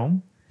favourite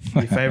film,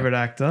 your favourite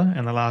actor,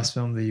 and the last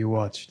film that you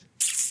watched.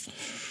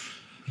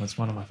 That's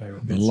one of my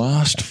favourite bits. The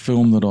last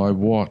film that I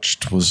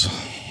watched was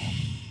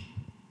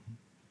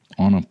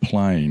on a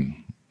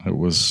plane. It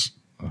was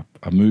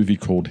a movie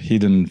called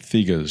Hidden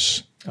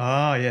Figures.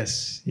 Oh,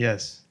 yes.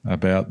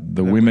 About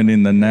the women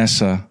in the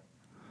NASA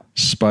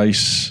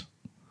space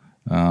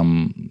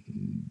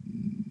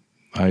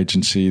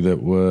agency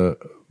that were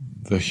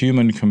the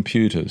human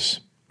computers.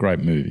 Great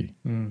movie.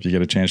 If you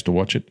get a chance to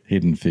watch it,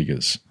 Hidden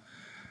Figures.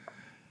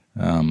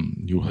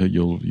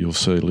 You'll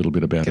see a little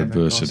bit about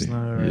adversity.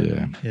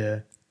 Yeah.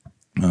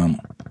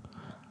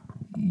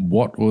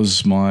 What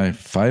was my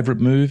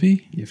favourite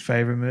movie? Your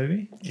favourite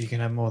movie? You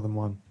can have more than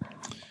one.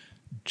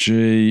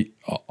 Gee,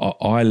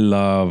 I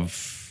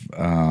love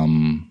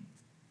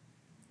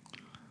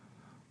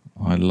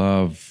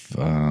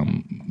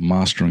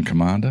Master and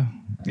Commander.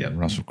 Yep.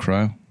 Russell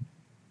Crowe.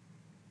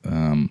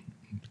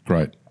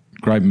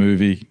 Great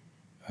movie.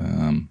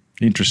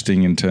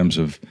 Interesting in terms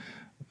of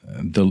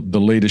the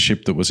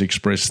leadership that was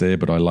expressed there,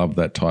 but I love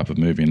that type of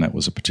movie, and that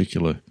was a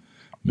particular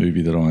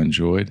movie that I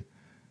enjoyed.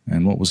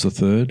 And what was the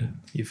third?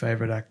 Your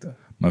favourite actor.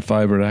 My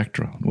favourite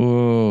actor.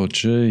 Oh,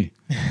 gee.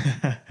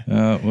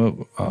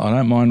 Well, I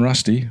don't mind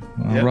Rusty.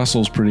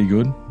 Russell's pretty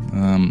good.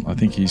 I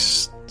think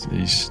he's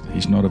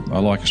not I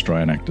like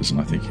Australian actors,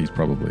 and I think he's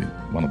probably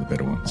one of the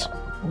better ones.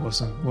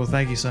 Awesome. Well,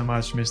 thank you so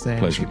much, Mr.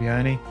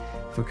 Scipione,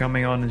 for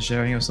coming on and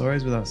sharing your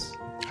stories with us.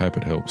 Hope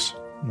it helps.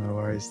 No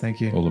worries. Thank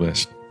you. All the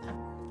best.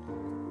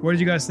 What did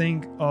you guys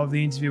think of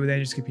the interview with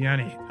Andrew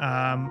Scipione?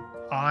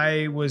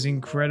 I was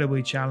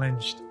incredibly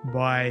challenged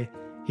by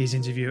his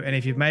interview. And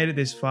if you've made it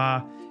this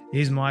far,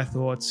 here's my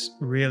thoughts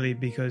really,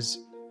 because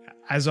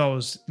as I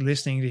was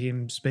listening to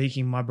him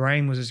speaking, my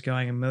brain was just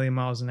going a million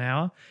miles an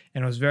hour,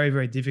 and it was very,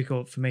 very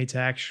difficult for me to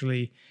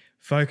actually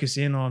focus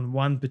in on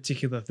one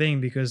particular thing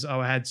because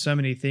I had so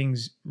many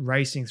things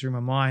racing through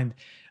my mind.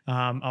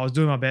 I was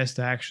doing my best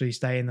to actually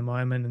stay in the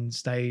moment and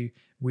stay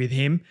with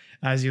him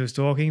as he was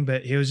talking,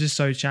 but he was just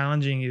so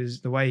challenging,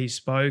 is the way he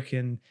spoke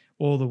and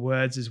all the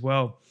words as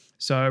well.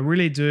 So I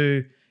really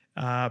do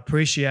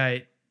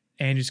appreciate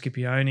Andrew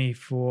Scipione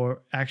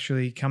for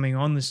actually coming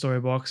on the Story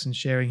Box and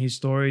sharing his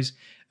stories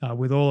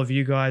with all of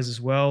you guys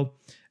as well.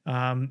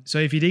 So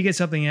if you did get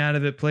something out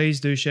of it, please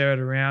do share it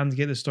around,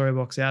 get the Story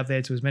Box out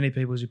there to as many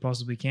people as you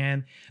possibly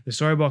can. The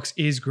Story Box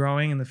is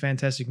growing, and the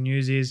fantastic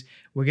news is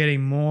we're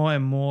getting more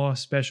and more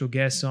special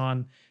guests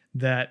on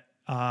that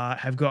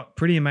have got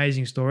pretty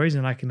amazing stories,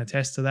 and I can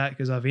attest to that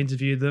because I've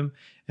interviewed them.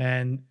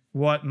 And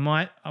what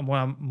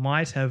I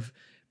might have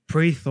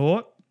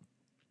pre-thought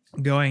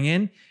going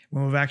in,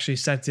 when we've actually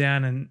sat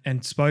down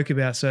and spoke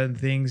about certain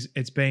things,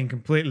 it's been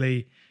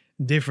completely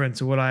different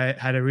to what I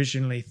had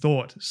originally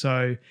thought.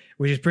 So,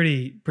 which is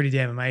pretty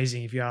damn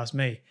amazing if you ask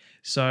me.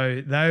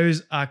 So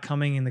those are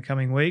coming in the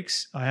coming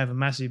weeks. I have a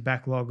massive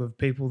backlog of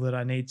people that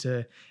I need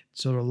to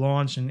sort of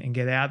launch and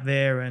get out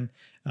there. And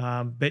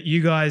but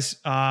you guys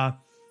are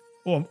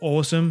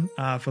awesome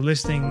for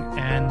listening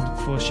and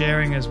for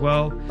sharing as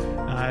well.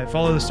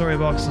 Follow the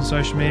Storybox on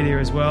social media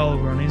as well.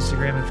 We're on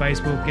Instagram and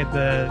Facebook. Get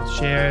the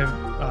share,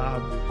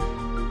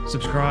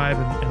 subscribe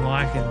and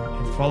like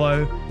and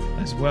follow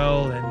as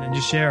well, and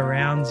just share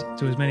around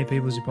to as many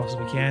people as you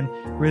possibly can.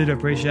 Really do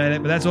appreciate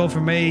it. But that's all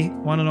from me,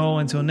 one and all.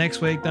 Until next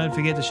week, don't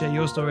forget to share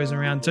your stories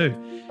around too.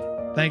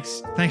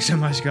 Thanks so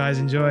much, guys.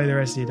 Enjoy the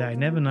rest of your day.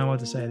 Never know what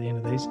to say at the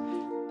end of these.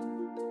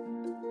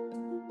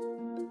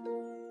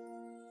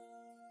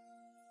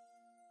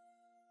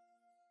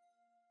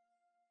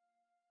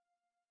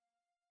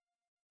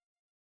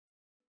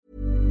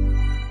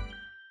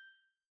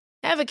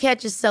 Ever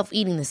catch yourself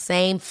eating the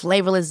same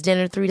flavorless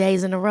dinner 3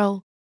 days in a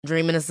row?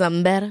 Dreaming of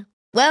something better?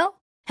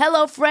 Well,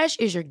 HelloFresh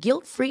is your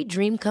guilt-free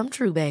dream come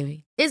true,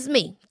 baby. It's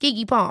me,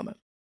 Keke Palmer.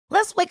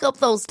 Let's wake up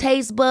those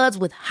taste buds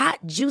with hot,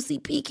 juicy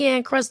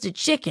pecan-crusted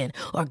chicken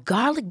or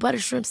garlic butter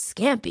shrimp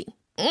scampi.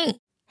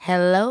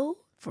 Hello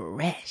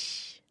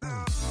Fresh.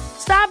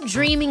 Stop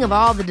dreaming of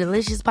all the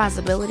delicious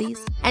possibilities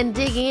and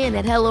dig in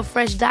at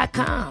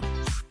HelloFresh.com.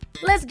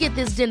 Let's get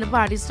this dinner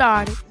party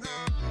started.